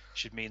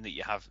should mean that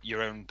you have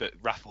your own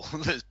raffle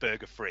that's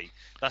burger free.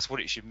 That's what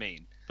it should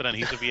mean. But then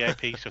he's a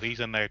VIP, so he's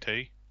in there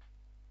too.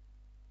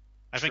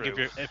 I think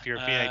if you're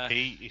a VIP,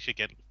 you should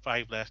get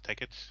 5 less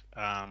tickets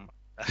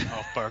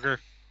off Burger.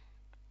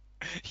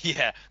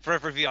 Yeah, for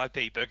every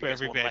VIP, Burger For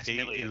every VIP,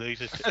 he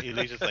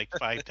loses like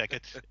 5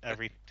 tickets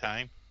every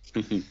time.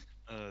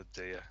 Oh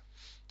dear,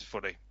 it's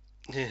funny.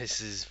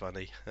 This is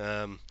funny.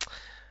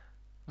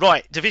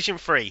 Right, Division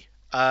 3.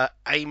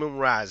 Eamon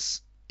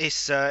Raz.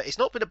 It's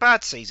not been a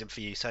bad season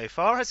for you so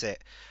far, has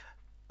it?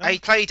 No.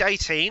 Played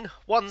 18,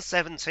 won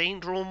 17,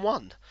 drawn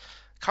 1.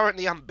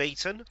 Currently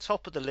unbeaten,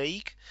 top of the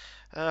league.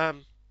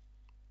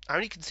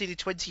 Only conceded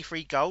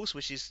 23 goals,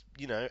 which is,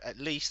 at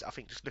least, I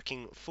think, just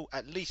looking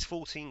at least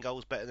 14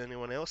 goals better than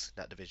anyone else in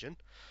that division.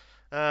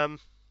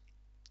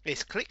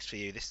 It's clicked for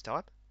you this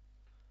time.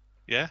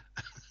 Yeah.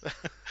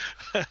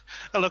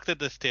 I looked at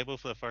this table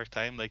for the first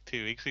time like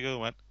 2 weeks ago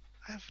and went,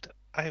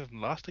 I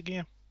haven't lost a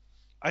game.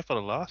 I thought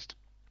I lost.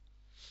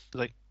 It's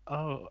like,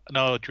 oh,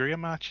 no, drew a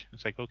match.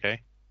 It's like,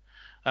 okay.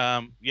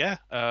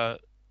 It's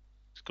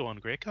going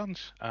great,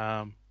 guns.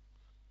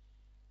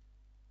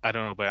 I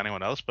don't know about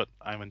anyone else, but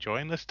I'm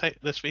enjoying this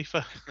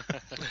FIFA.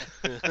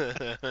 Do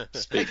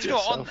you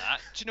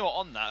know what,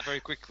 on that,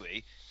 very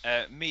quickly,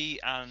 me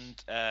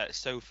and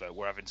Sofa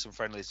were having some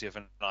friendlies the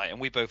other night, and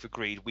we both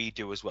agreed we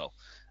do as well.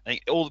 I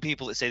think all the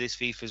people that say this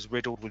FIFA's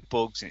riddled with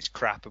bugs and it's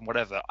crap and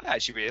whatever, I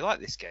actually really like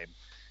this game.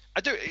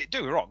 Don't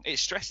get me wrong, it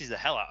stresses the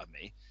hell out of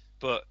me,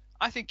 but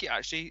I think it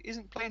actually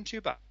isn't playing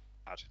too bad.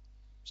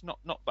 It's not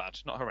bad,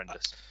 not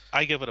horrendous.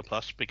 I give it a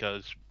plus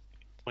because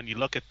when you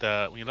look at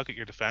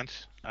your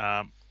defense,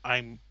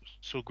 I'm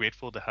so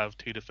grateful to have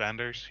 2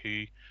 defenders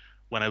who,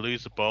 when I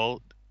lose the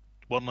ball,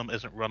 one of them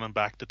isn't running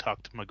back to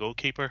talk to my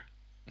goalkeeper,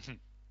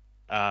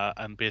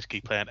 and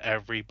basically playing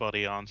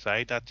everybody on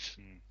side. That's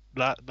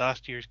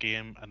last year's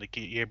game and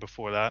the year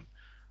before that.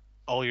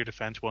 All your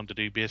defense want to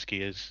do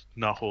basically is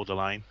not hold the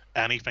line,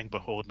 anything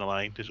but holding the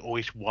line. There's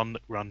always one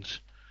that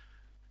runs.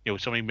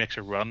 Somebody makes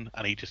a run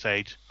and he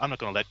decides, I'm not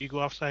going to let you go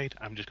offside.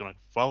 I'm just going to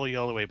follow you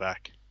all the way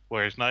back.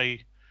 Whereas now,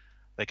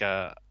 like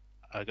I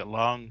got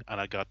Long and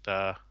I got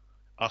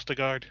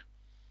Ostergaard,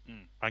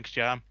 Thanks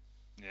Jam.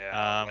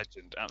 Yeah,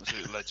 legend,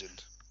 absolute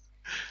legend.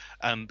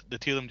 And the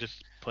 2 of them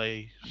just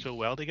play so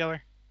well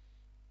together.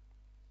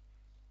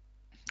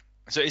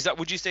 So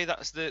would you say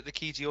that's the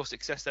key to your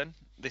success then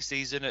this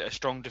season? A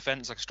strong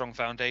defence, like a strong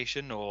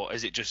foundation, or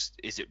is it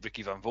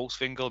Ricky van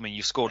Volkswinkel? I mean,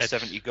 you've scored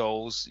 70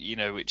 goals,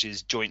 which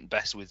is joint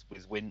best with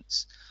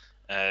Wince.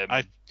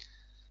 I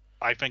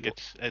think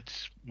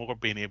it's more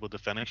being able to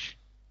finish.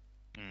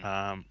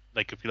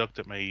 Like if you looked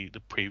at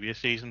the previous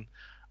season,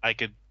 I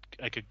could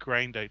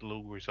grind out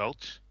low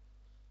results.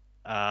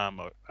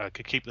 Or I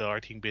could keep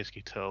our team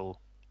basically till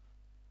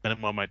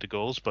minimum amount of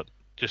goals, but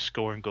just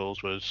scoring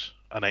goals was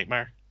a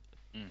nightmare.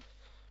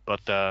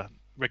 But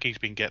Ricky's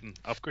been getting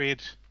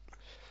upgrades,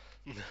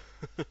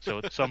 so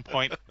at some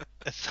point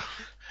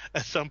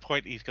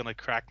he's gonna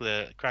crack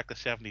the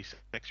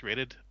 76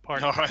 rated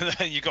part. All right,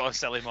 then you got to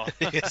sell him on.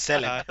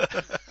 Sell him.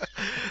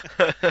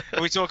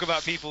 We talk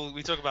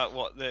about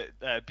what the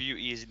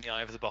beauty is in the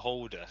eye of the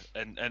beholder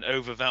and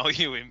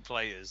overvaluing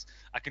players.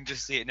 I can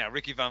just see it now.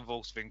 Ricky van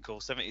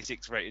Volkswinkel,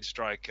 76 rated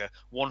striker,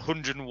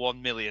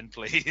 101 million,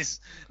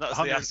 please. That's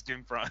the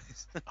asking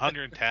price.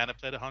 110 if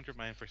they had 100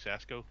 million for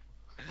Sesko.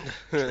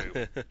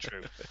 True.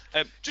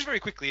 Just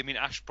very quickly, I mean,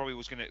 Ash probably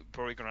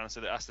going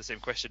to ask the same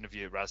question of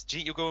you, Raz. Do you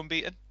think you'll go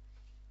unbeaten?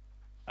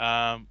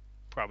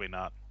 Probably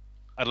not.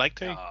 I'd like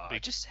to.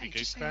 Just say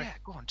yeah.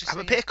 Go on, have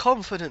a bit of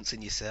confidence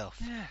in yourself.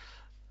 Yeah.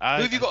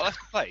 Who have you got left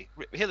to play?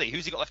 Hilly,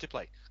 who's he got left to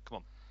play?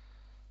 Come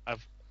on.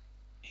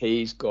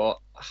 He's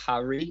got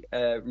Harry.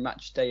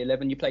 Match day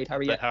 11. You played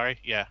Harry yet? Harry,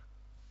 yeah.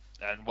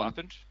 And what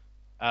happened?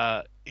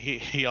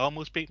 He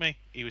almost beat me.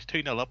 He was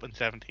 2-0 up in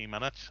 17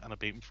 minutes, and I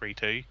beat him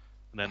 3-2.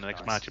 and then the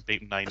next Nice. match I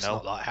beat them 9-0. It's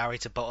not like Harry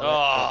to bottle it.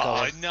 But go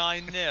Oh, on.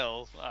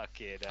 9-0.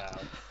 Fucking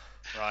hell.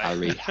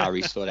 Right.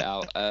 Harry sorted it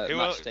out. Who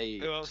Match else- day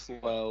who else?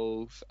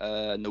 12,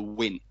 the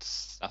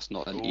Wints. That's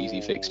not an easy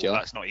Ooh, fixture.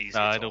 That's not easy.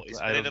 No, I at all. don't- Is-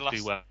 I Are they don't the do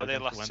last? well Are they the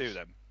against last the two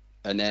then?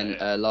 And then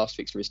So- last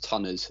fixture is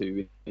Tunners,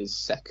 who is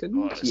second.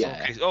 Oh, that's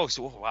yeah. okay. Oh,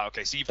 so wow.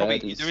 Okay, so you probably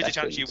Third and there is a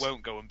chance you second.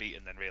 won't go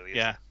unbeaten then, really.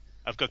 Yeah,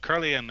 I've got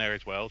Curly in there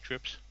as well,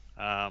 Troops.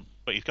 But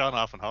he's gone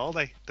off on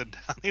holiday. Didn't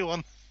tell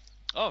anyone.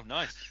 Oh,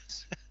 nice.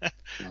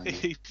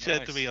 He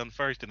said to Nice. me on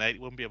Thursday night he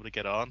wouldn't be able to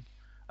get on.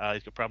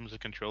 He's got problems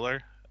with the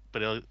controller,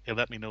 but he'll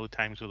let me know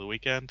times of the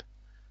weekend.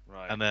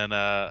 Right. And then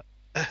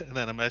and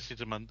then I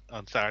messaged him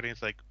on Saturday.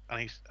 It's like,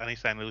 any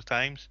sign of those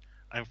times?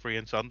 I'm free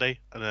on Sunday,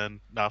 and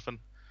then nothing.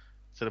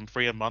 Said I'm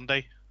free on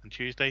Monday and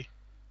Tuesday.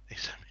 He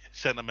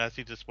sent a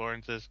message this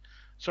morning, says,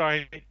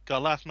 sorry, got a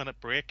last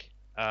minute break,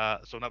 so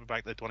I'm not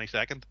back to the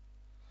 22nd.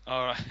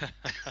 All right.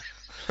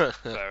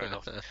 Fair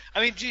enough.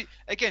 I mean,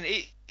 I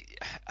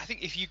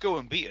think if you go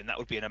unbeaten, that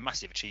would be a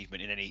massive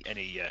achievement in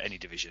any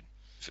division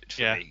for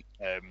Yeah. me.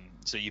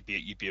 So you'd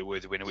be a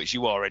worthy winner, which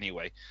you are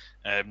anyway.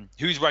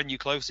 Who's ran you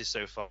closest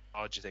so far?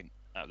 Do you think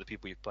out of the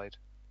people you've played?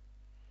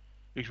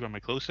 Who's one of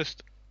my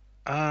closest?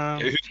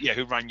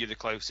 Who ran you the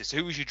closest?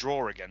 Who was your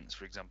draw against,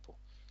 for example?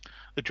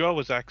 The draw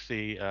was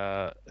actually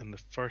in the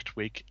first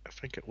week. I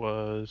think it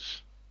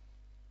was.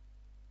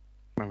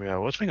 Remember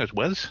who I think it was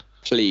Wiz.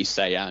 Please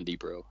say Andy,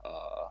 bro.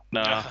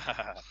 No,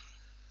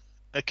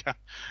 I can't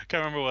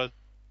remember what I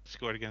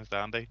scored against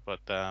Andy, but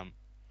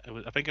it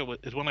was. I think it was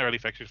one of the early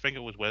fixtures. I think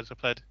it was Wiz I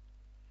played.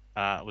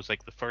 It was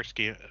like the first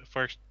 2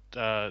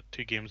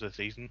 games of the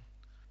season,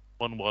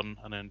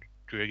 1-1, and then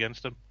drew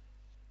against him.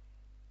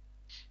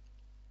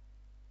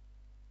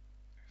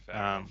 Fair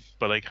enough.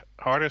 But like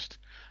hardest,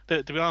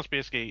 to be honest,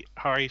 basically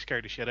Harry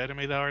scared the shit out of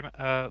me last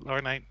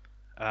night.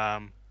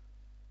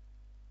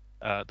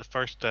 The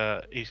first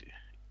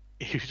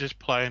he was just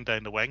plying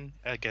down the wing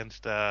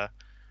against I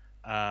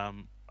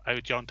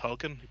was John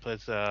Tolkien, who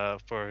plays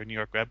for New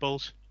York Red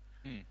Bulls.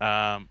 He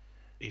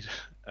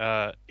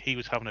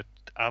was having an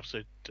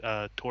absolute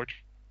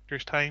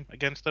torturous time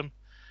against him.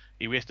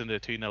 He raced into a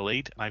 2-0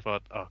 lead, and I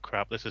thought, oh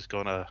crap, this is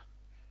gonna.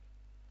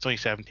 It's only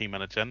 17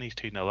 minutes in. He's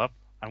 2-0 up.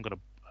 I'm gonna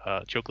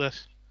choke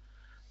this.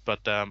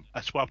 But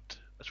I swapped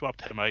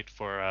him out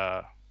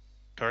for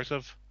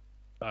Kurzev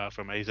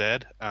from AZ,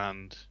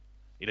 and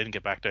he didn't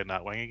get back down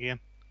that wing again.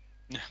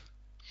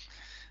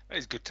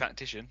 He's a good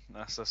tactician.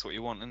 That's what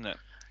you want, isn't it?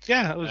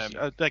 Yeah, it was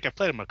like I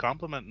played him a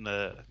compliment in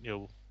the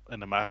in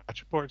the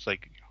match reports.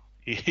 Like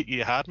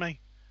you had me.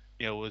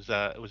 It was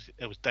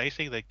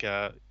dicey. Like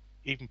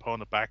even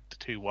pulling it back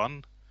to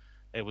 2-1,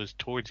 it was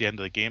towards the end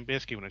of the game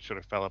basically when it sort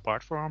of fell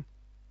apart for him.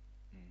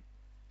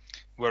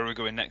 Where are we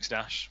going next,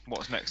 Ash?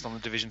 What's next on the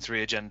Division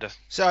 3 agenda?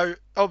 So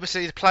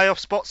obviously the playoff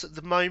spots at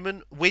the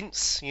moment.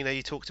 Wince,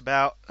 you talked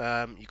about.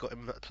 You got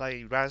him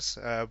play Raz,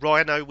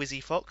 Rhino,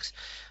 Wizzy Fox.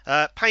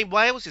 Payne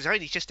Wales is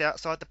only just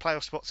outside the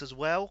playoff spots as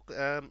well.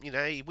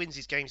 He wins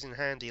his games in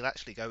hand. He'll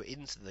actually go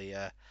into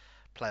the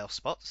playoff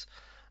spots.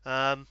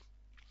 Do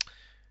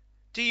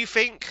you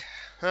think?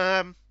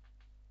 Who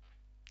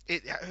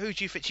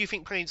do you think? Do you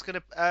think Payne's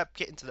going to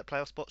get into the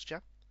playoff spots,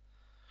 Jam?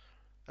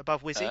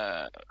 Above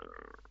Wizzy?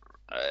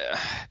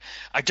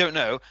 I don't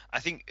know.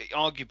 I think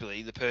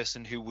arguably the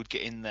person who would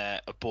get in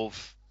there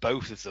above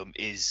both of them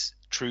is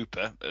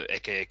Trooper,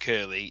 aka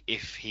Curly,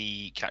 if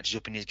he catches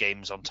up in his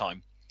games on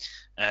time.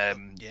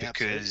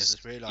 Because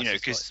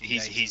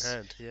he's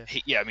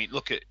I mean,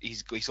 look at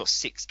he's got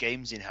 6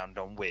 games in hand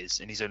on Wiz,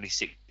 and he's only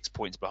 6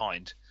 points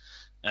behind.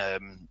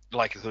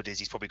 Likelihood is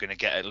he's probably going to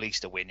get at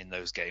least a win in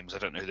those games. I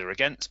don't know who they're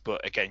against,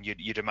 but again,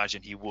 you'd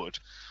imagine he would.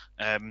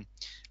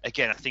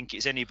 Again, I think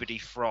it's anybody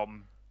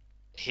from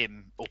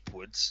him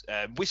upwards.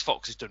 Wiz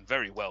Fox has done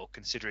very well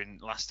considering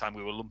last time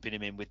we were lumping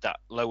him in with that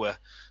lower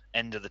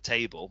end of the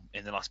table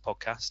in the last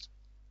podcast.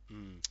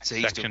 So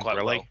he's Section done quite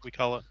Brilly, well. we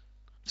call it.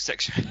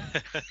 Section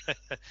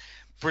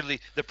Brilly,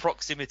 the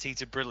proximity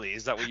to Brilly,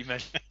 is that what you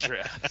measure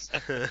it as?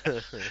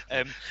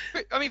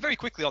 I mean, very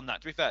quickly on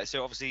that, to be fair,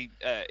 so obviously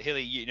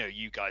Hilly,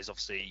 you guys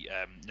obviously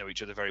know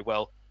each other very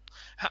well.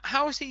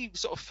 How has he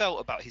sort of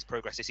felt about his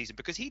progress this season?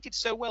 Because he did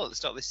so well at the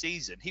start of this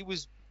season. He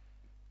was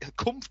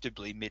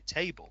comfortably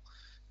mid-table.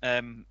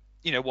 5-6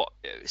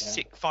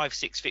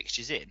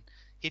 fixtures in,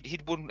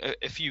 he'd won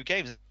a few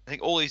games. I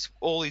think all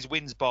his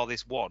wins bar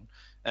this one.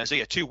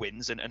 2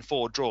 wins and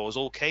 4 draws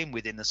all came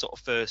within the sort of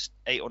first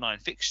 8 or 9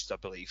 fixtures, I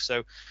believe.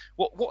 So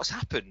what's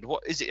happened?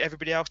 What is it?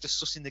 Everybody else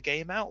just sussing the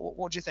game out?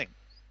 What do you think?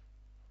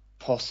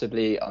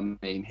 Possibly. I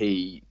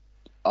mean,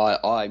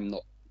 I'm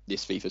not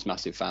this FIFA's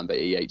massive fan, but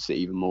he hates it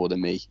even more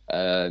than me.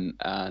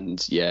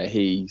 And yeah,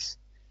 he's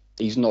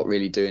not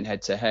really doing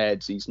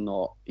head-to-heads. He's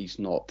not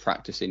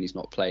practicing. He's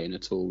not playing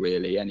at all,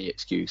 really. Any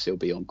excuse, he'll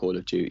be on Call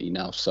of Duty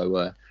now.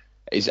 So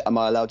am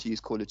I allowed to use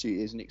Call of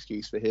Duty as an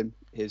excuse for him,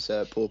 his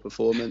poor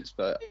performance?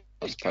 But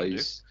I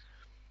suppose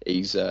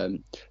he's no.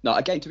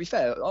 Again, to be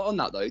fair on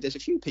that though, there's a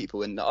few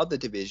people in the other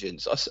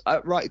divisions.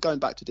 Going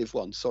back to Div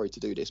 1. Sorry to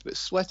do this, but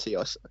Sweaty,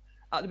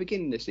 at the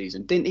beginning of the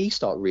season, didn't he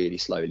start really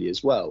slowly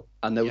as well?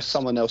 And there was Yes.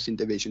 someone else in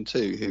Division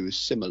 2 who was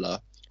similar.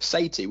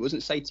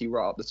 Wasn't Satie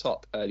right up the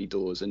top early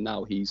doors, and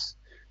now he's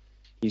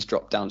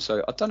dropped down.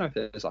 So I don't know if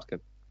there's like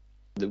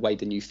the way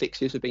the new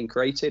fixtures have been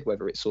created,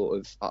 whether it's sort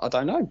of, I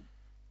don't know.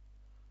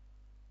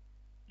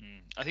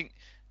 I think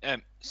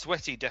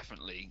Sweaty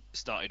definitely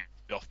started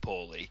off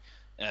poorly.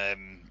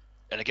 And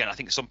again, I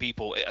think some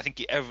people,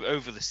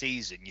 over the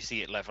season, you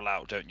see it level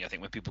out, don't you? I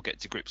think when people get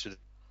to grips with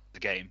the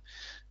game,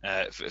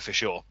 for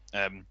sure.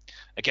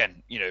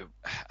 Again, I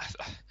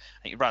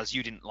think, Raz,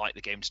 you didn't like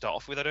the game to start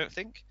off with, I don't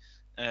think.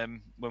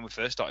 When we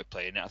first started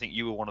playing it, I think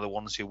you were one of the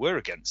ones who were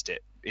against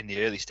it in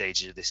the early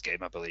stages of this game,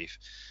 I believe.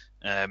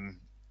 And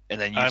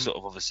then you sort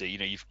of obviously,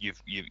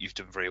 you've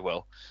done very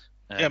well.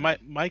 Yeah,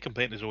 my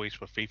complaint is always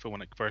with FIFA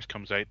when it first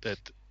comes out that,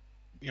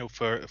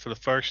 for the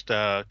first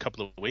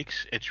couple of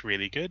weeks, it's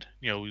really good.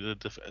 You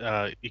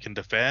can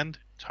defend.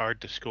 It's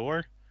hard to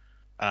score.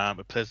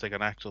 It plays like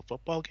an actual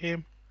football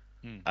game.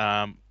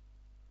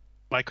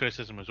 My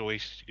criticism is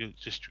always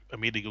just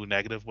immediately go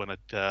negative when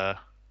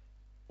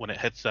it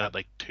hits that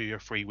like 2 or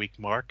 3 week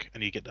mark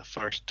and you get the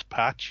first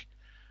patch,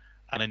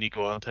 and then you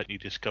go on to it and you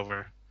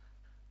discover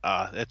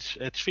it's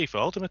FIFA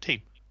Ultimate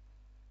Team.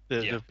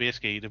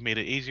 They've made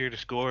it easier to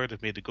score.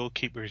 They've made the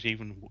goalkeepers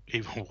even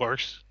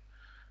worse.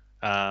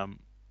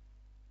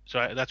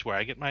 So that's where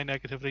I get my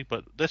negativity.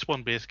 But this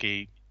one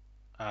basically,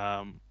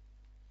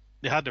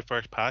 they had their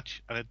first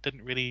patch and it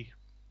didn't really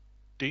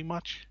do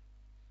much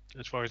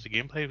as far as the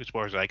gameplay, as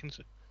far as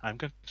I'm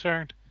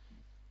concerned.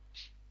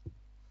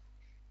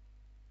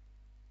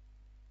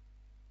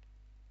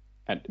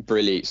 And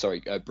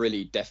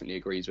Brilly definitely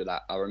agrees with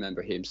that. I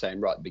remember him saying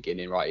right at the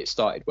beginning, it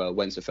started well,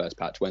 when's the first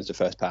patch?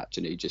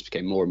 And it just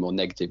became more and more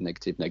negative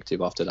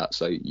after that.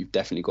 So you've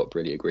definitely got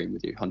Brilly agreeing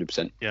with you,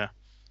 100%. Yeah.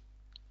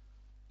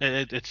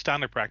 It's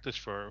standard practice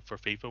for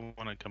FIFA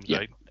when it comes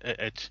out.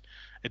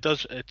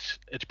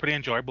 It's pretty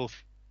enjoyable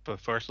for the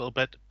first little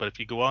bit, but if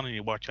you go on and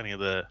you watch any of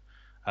the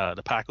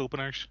pack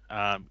openers,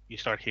 you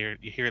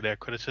hear their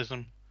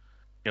criticism.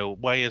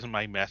 Why isn't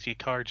my Messi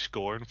card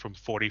scoring from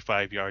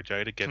 45 yards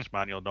out against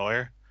Manuel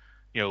Neuer?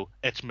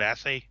 It's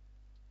messy.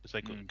 It's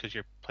like because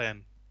you're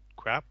playing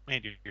crap,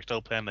 man. You're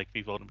still playing like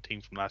FIFA Ultimate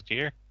Team from last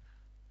year.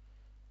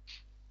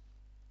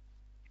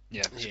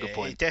 Yeah, that's a good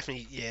point. It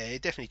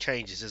definitely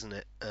changes, doesn't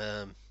it?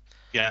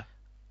 Yeah.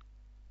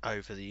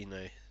 Over the,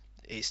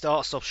 it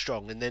starts off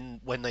strong, and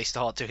then when they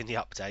start doing the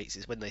updates,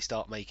 is when they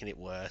start making it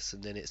worse,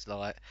 and then it's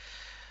like,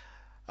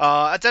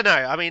 I don't know.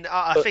 I mean,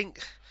 I think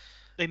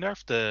they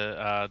nerfed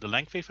the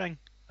lengthy thing.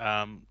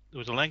 There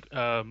was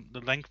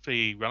the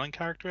lengthy running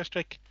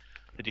characteristic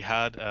that you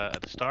had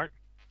at the start.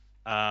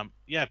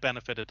 It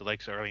benefited the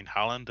likes of Erling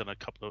Haaland and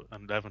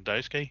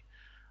Lewandowski,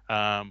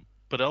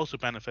 but it also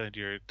benefited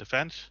your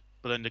defense.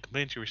 But then the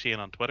complaints you were seeing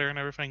on Twitter and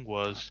everything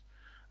was,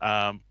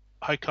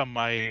 how come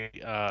my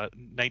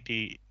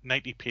 90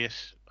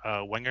 pace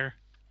winger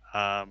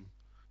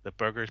that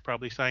Berger's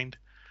probably signed,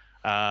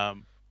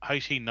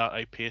 how's he not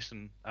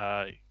outpacing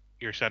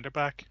your centre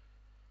back?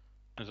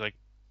 I was like,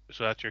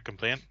 so that's your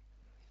complaint?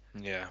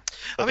 Yeah.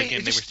 But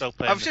again, they were still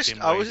playing the same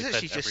way they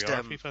did every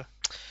other FIFA.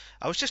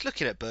 I was just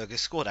looking at Berger's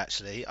squad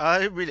actually. I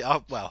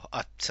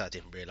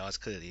didn't realise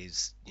clearly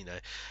he's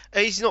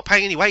not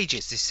paying any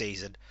wages this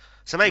season,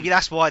 so maybe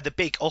that's why the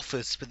big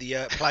offers for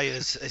the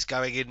players is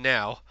going in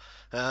now,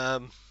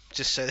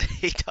 just so that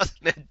he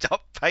doesn't end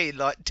up paying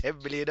like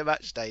 10 million a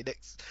match day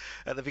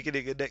at the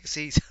beginning of next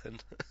season.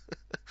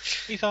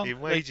 He's on.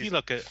 Like, you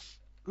look at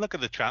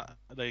the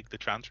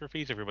transfer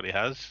fees everybody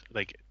has.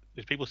 Like,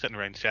 there's people sitting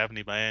around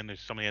 70 million.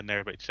 There's somebody in there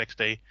about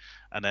 60,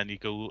 and then you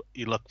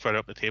look further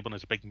up the table, and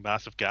there's a big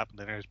massive gap. And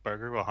then there's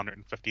Berger with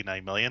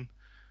 159 million,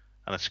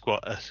 and a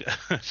squad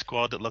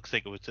that looks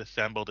like it was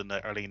assembled in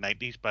the early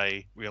 90s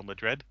by Real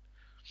Madrid.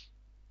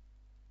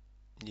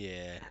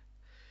 Yeah,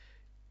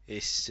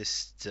 it's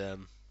just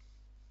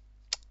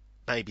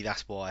maybe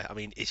that's why. I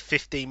mean, it's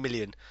 15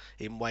 million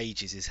in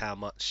wages is how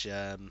much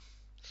it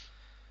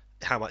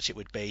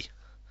would be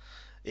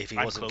if he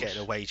wasn't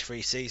getting a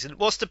wage-free season.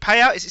 What's the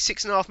payout? Is it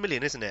 6.5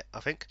 million, isn't it? I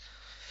think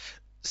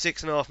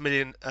 6.5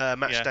 million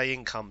match day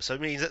income. So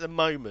it means at the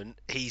moment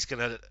he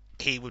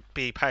would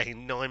be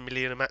paying 9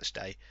 million a match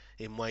day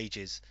in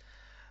wages.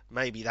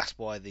 Maybe that's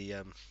why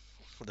the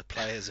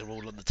players are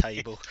all on the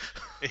table.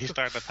 He's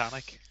starting to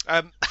panic.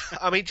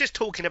 I mean, just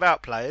talking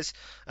about players,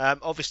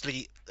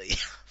 obviously,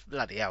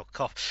 bloody hell,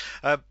 cough.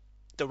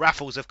 The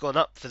raffles have gone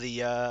up for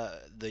the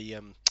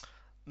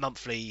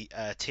monthly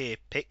tier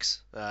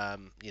picks.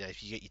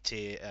 If you get your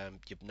tier,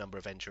 your number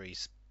of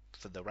entries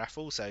for the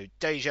raffle. So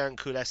Dejan,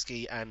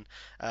 Kuleski, and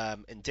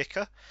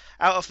Ndicka.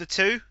 Out of the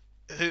two,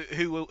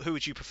 who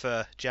would you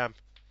prefer, Jam?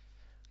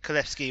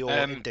 Kuleski or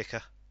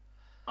Ndicka?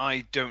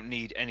 I don't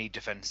need any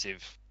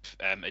defensive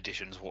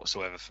additions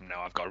whatsoever from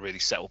now. I've got a really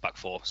settled back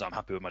four, so I'm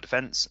happy with my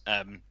defence.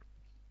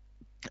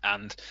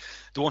 And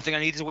the one thing I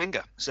need is a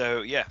winger.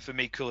 So yeah, for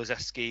me,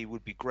 Kulusevski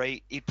would be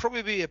great. He'd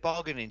probably be a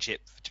bargaining chip,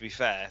 to be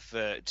fair,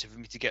 for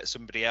me to get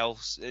somebody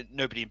else.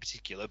 Nobody in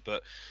particular,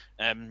 but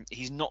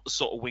he's not the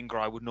sort of winger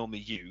I would normally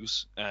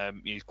use.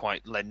 He's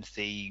quite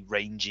lengthy,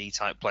 rangy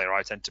type player.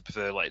 I tend to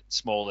prefer like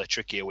smaller,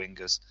 trickier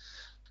wingers.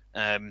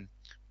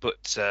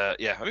 But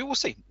yeah, I mean, we'll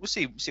see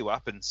what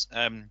happens.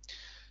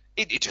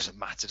 It doesn't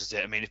matter, does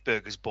it? I mean, if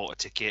Berger's bought a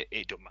ticket,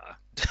 it doesn't matter.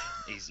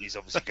 He's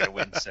obviously going to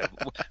win. So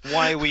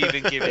why are we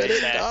even giving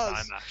this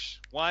airtime,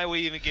 Ash? Why are we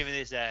even giving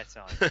this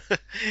airtime?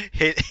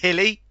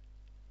 Hilly?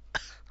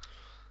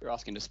 You're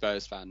asking the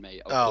Spurs fan,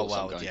 mate. Of Oh, course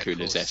well, I'm going yeah,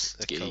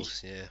 Kulusevski. of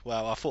course, yeah.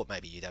 Well, I thought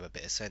maybe you'd have a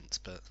bit of sense,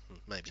 but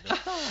maybe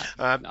not.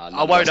 Nah,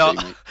 I won't. that's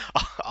me, mate.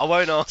 I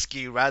won't ask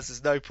you, Raz.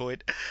 There's no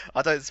point.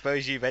 I don't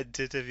suppose you've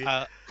entered, have you?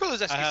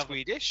 Kulusevski's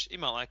Swedish. You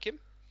might like him.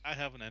 I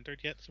haven't entered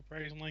yet,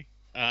 surprisingly.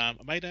 I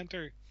might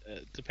enter.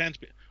 Depends.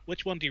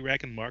 Which one do you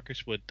reckon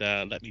Marcus would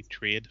let me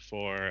trade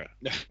for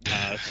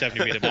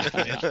 70 meter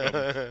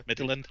from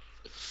Midland?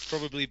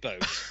 Probably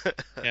both.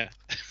 Yeah.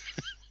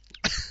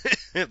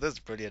 That's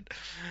brilliant.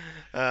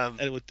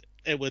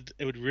 It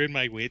would ruin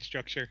my wage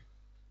structure.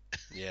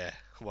 Yeah.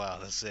 Wow,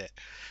 that's it.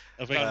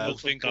 I think Van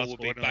Wolfswinkel would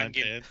be more than I'm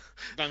banging.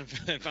 paying.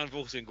 Van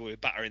Wolfswinkel would be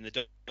battering the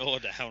door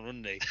down,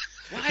 wouldn't he?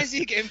 Why is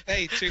he getting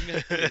paid $2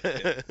 million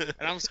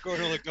and I'm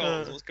scoring all the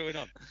goals? What's going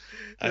on?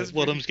 One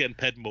of them's getting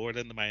paid more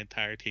than my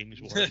entire team's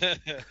worth.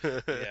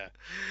 Yeah.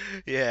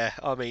 Yeah.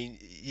 I mean,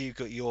 you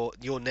got your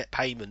net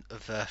payment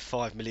of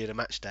 $5 million a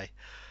match day.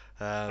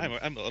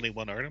 I'm the only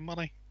one earning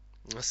money.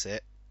 That's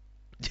it.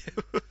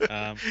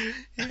 Yeah.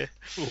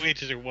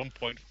 Wages are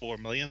 1.4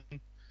 million.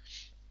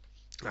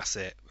 That's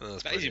it.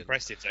 That is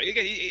impressive. So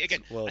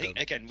again, Well I think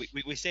done. again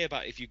we say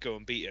about if you go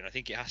unbeaten. I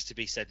think it has to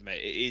be said,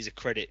 mate. It is a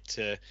credit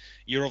to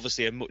you're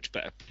obviously a much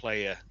better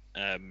player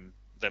than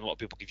a lot of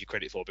people give you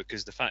credit for,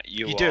 because the fact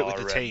you do it are, with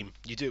the team.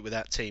 You do it with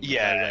that team. with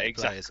Yeah, no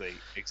players,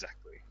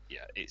 exactly.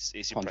 Yeah, it's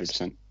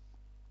impressive. 100%.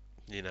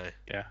 you know.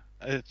 Yeah,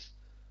 I'd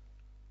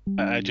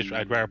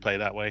rather play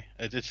that way.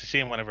 It's the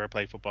same whenever I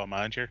play Football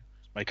Manager.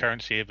 My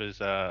current save is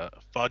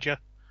Foggia,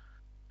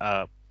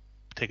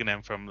 taking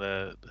them from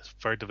the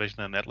third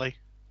division in Italy.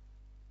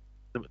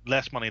 The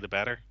less money, the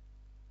better.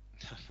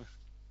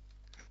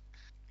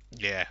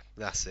 Yeah,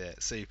 that's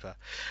it. Super.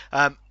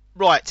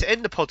 Right, to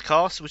end the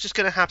podcast, we're just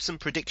going to have some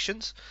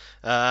predictions.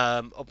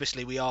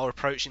 Obviously, we are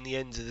approaching the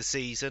end of the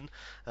season.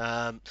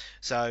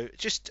 So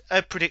just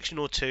a prediction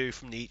or two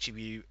from each of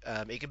you.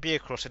 It can be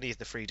across any of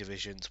the three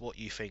divisions, what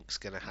you think's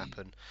going to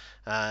happen.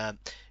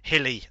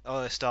 Hilly,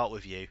 I'll start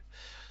with you.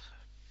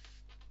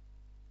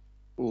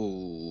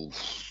 Ooh,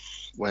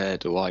 where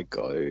do I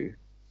go?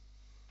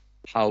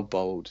 How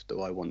bold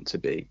do I want to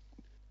be?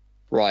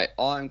 Right,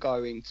 I'm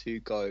going to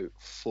go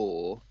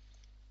for...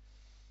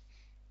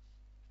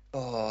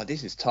 Oh,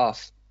 this is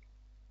tough.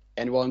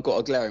 Anyone got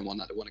a glaring one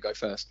that they want to go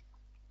first?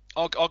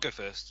 I'll go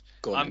first.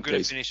 Go on I'm then, going to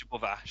please. finish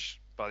above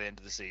Ash by the end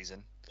of the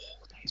season.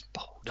 Oh, that is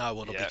bold. No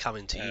one will Yeah, be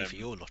coming to you for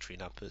your lottery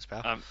numbers,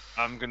 pal.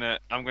 I'm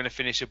gonna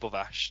finish above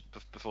Ash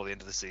before the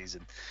end of the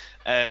season.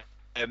 And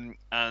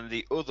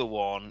the other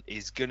one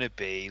is gonna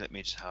be, let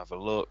me just have a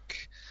look.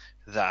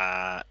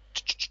 That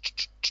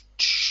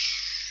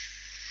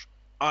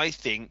I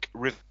think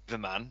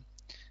Riverman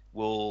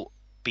will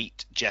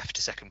beat Jeff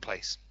to second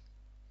place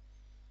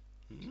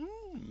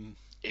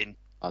in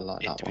I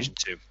like that one. Division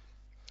 2.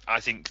 I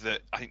think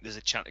there's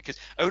a chance because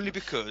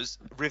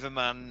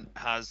Riverman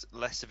has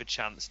less of a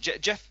chance.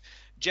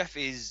 Jeff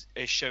is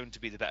shown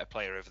to be the better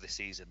player over the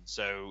season,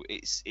 so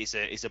it's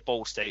a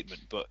bold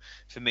statement. But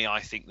for me, I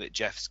think that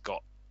Jeff's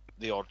got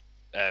the odd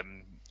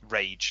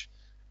rage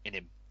in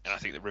him, and I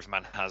think that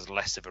Riverman has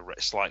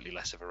slightly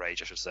less of a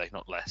rage, I should say,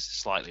 not less,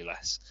 slightly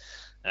less,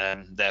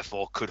 and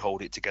therefore could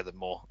hold it together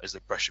more as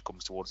the pressure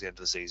comes towards the end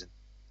of the season.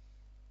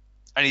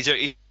 And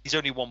he's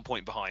only 1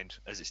 point behind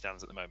as it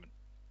stands at the moment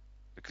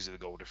because of the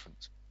goal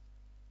difference.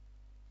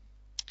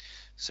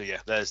 So yeah,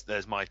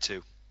 there's my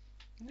two.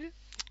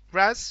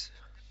 Raz?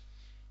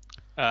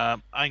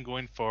 I'm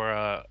going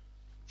for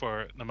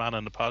the man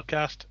on the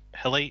podcast,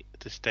 Hilly,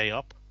 to stay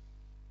up.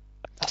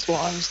 That's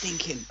what I was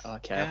thinking.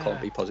 Okay, I can't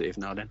be positive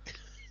now then.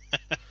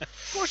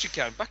 Of course you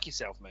can. Back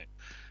yourself, mate.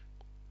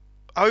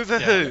 Over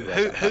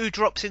Yeah, who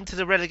drops into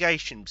the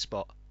relegation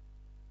spot?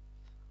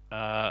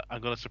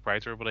 I'm going to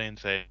surprise everybody and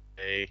say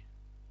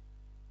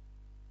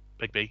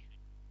Big B.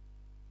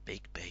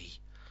 Big B.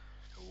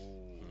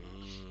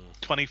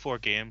 24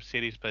 games,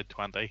 City's played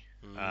 20.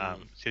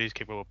 City's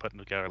capable of putting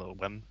together a little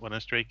winning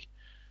streak.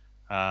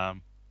 I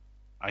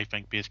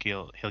think basically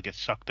he'll get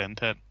sucked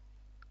into it.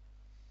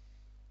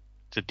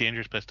 It's a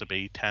dangerous place to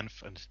be,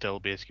 10th, and still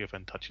basically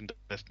within touching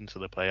distance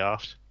of the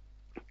playoffs.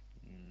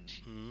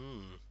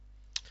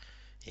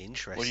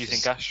 Interesting. What do you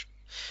think, Ash?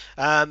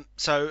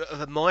 So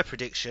my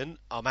prediction,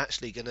 I'm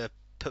actually going to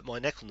put my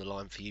neck on the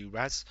line for you,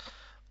 Raz.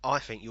 I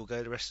think you'll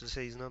go the rest of the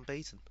season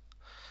unbeaten.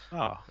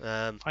 Oh,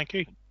 thank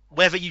you.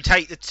 Whether you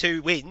take the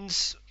 2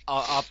 wins,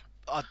 I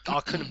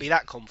couldn't be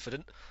that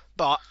confident,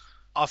 but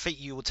I think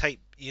you will take.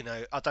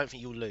 I don't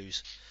think you'll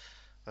lose.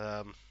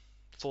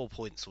 4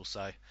 points or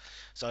so.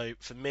 So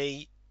for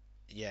me,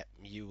 yeah,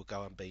 you will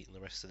go unbeaten the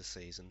rest of the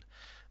season.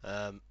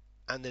 And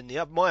then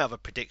my other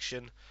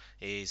prediction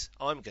is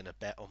I'm going to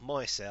bet on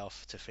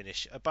myself to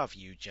finish above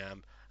you,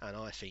 Jam, and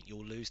I think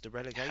you'll lose the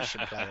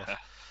relegation playoff.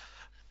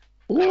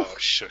 Oh,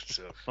 shut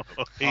up.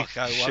 I'll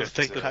go one Shut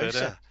thing up.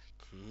 closer.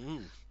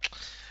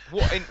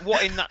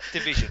 What in that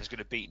division is going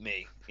to beat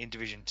me in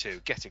Division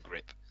 2? Get a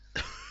grip.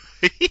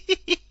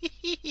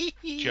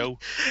 Joe.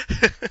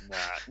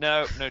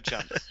 Nah, no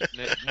chance.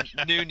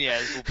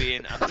 Nunez will be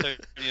in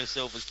Antonio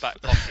Silva's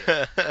back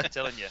pocket. I'm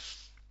telling you.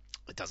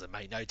 It doesn't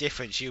make no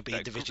difference. You'll be in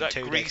That Division 2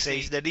 next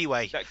greasy- season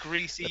anyway. That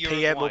greasy The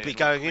PM will be Uruguayan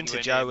going won't into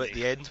come Joe anywhere at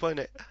near the end, won't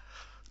it?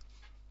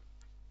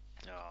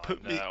 Oh,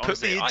 Put me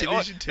honestly, in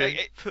Division 2.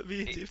 Put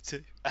me in it- Div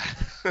 2.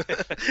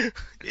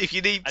 If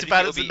you need I to think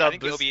balance the I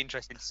think it'll numbers. be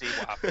interesting to see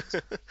what happens.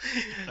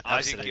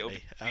 I think it'll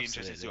be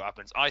interesting to see what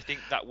happens. I think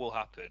that will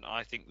happen.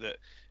 I think that,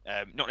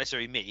 not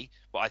necessarily me,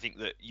 but I think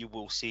that you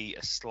will see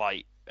a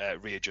slight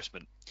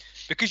readjustment,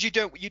 because you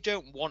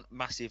don't want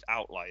massive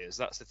outliers.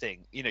 That's the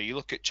thing. You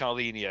look at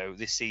Charlinho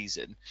this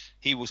season.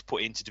 He was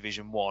put into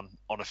Division 1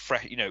 on a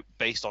fresh,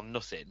 based on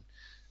nothing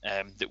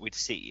that we'd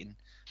seen.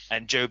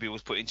 And Joby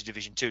was put into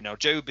Division 2. Now,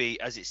 Joby,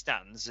 as it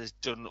stands, has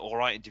done all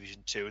right in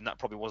Division 2, and that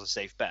probably was a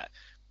safe bet.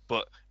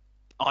 But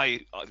I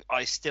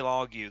still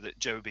argue that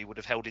Joby would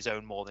have held his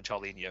own more than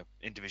Charlinho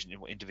in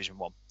Division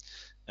 1.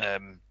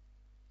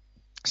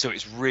 So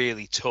it's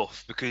really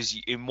tough, because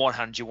in one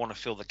hand you want to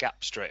fill the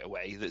gap straight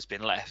away that's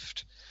been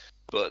left,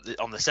 but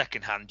on the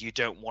second hand you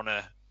don't want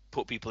to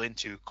put people in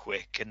too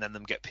quick and then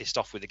them get pissed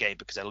off with the game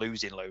because they're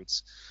losing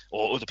loads,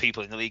 or other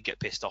people in the league get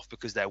pissed off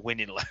because they're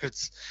winning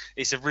loads.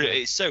 It's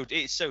so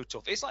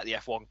tough. It's like the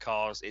F1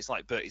 cars. It's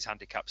like Bertie's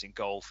handicaps in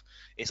golf.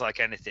 It's like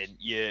anything.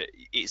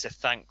 It's a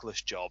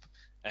thankless job,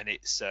 and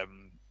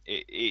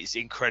it's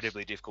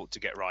incredibly difficult to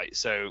get right.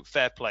 So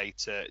fair play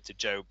to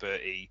Joe,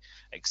 Bertie,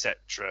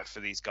 etc. for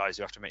these guys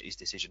who have to make these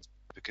decisions,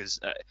 because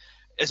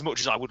as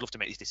much as I would love to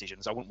make these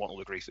decisions, I wouldn't want all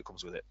the grief that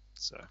comes with it.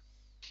 So.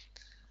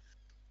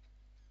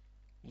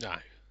 No,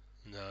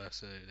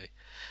 absolutely.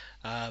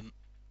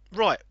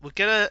 Right, we're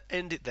going to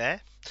end it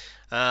there.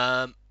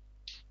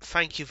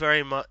 Thank you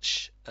very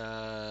much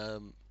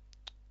to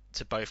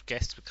both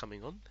guests for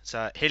coming on.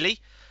 So, Hilly,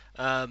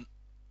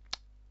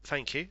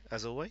 thank you,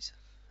 as always.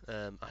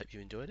 I hope you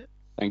enjoyed it.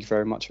 Thank you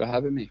very much for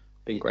having me.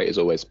 Been great as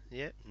always.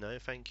 Yeah, no,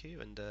 thank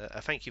you. And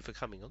thank you for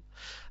coming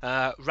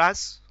on.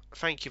 Raz,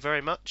 thank you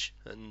very much.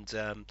 And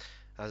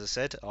as I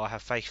said, I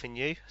have faith in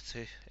you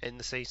to end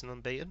the season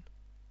unbeaten.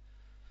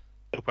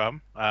 No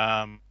problem.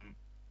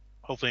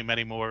 Hopefully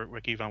many more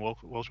Ricky Van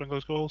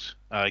Wolfswinkel's goals.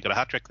 He got a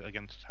hat-trick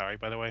against Harry,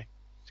 by the way, in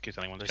case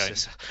anyone's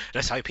counting.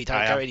 Let's hope he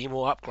don't go any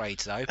more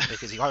upgrades, though,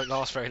 because he won't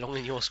last very long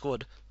in your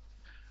squad.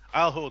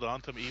 I'll hold on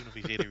to him even if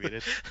he's 80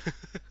 rated.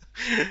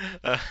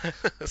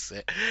 That's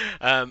it.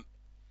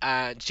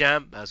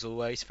 Jam, as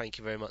always, thank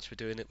you very much for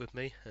doing it with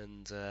me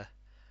and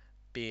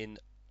being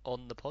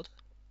on the pod.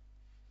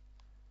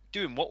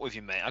 Doing what with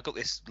you, mate? I got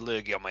this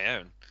lurgy on my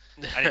own.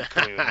 I didn't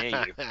come anywhere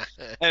near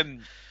you.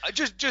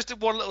 Just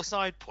one little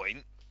side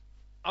point.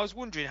 I was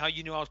wondering how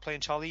you knew I was playing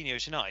Charlinho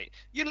tonight.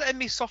 You're letting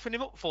me soften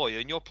him up for you,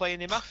 and you're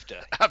playing him after.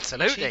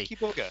 Absolutely. Cheeky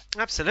bugger.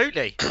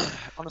 Absolutely.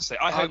 Honestly,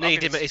 I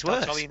need him at his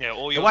worst.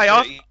 Charlinho, The way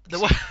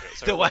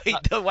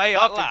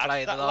I've been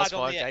playing the last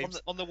 5 games.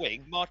 On the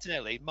wing,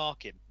 Martinelli,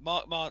 mark him.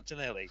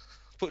 Martinelli.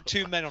 Put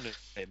 2 men on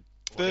him.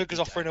 Berger's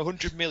offering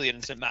 100 million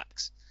in St.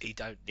 Max. He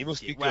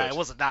must be good. Well, it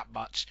wasn't that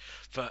much,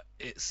 but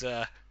it's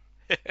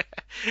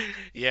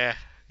yeah,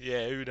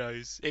 who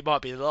knows? It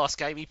might be the last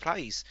game he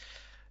plays.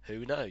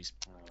 Who knows?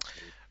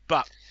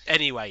 But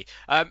anyway,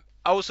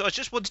 also I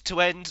just wanted to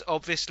end.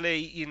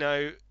 Obviously,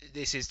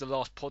 this is the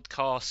last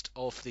podcast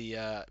of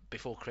the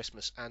before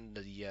Christmas and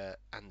the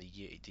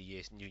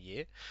new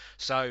year.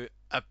 So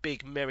a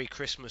big Merry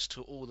Christmas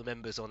to all the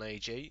members on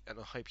AG, and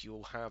I hope you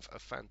all have a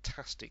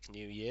fantastic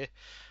New Year.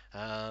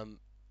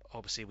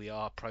 Obviously, we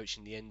are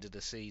approaching the end of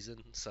the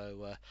season,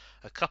 so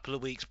a couple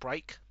of weeks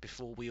break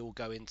before we all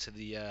go into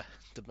the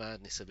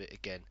madness of it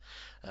again.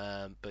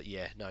 But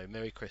yeah, no,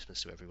 Merry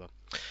Christmas to everyone.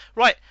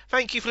 Right,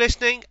 thank you for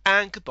listening,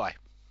 and goodbye.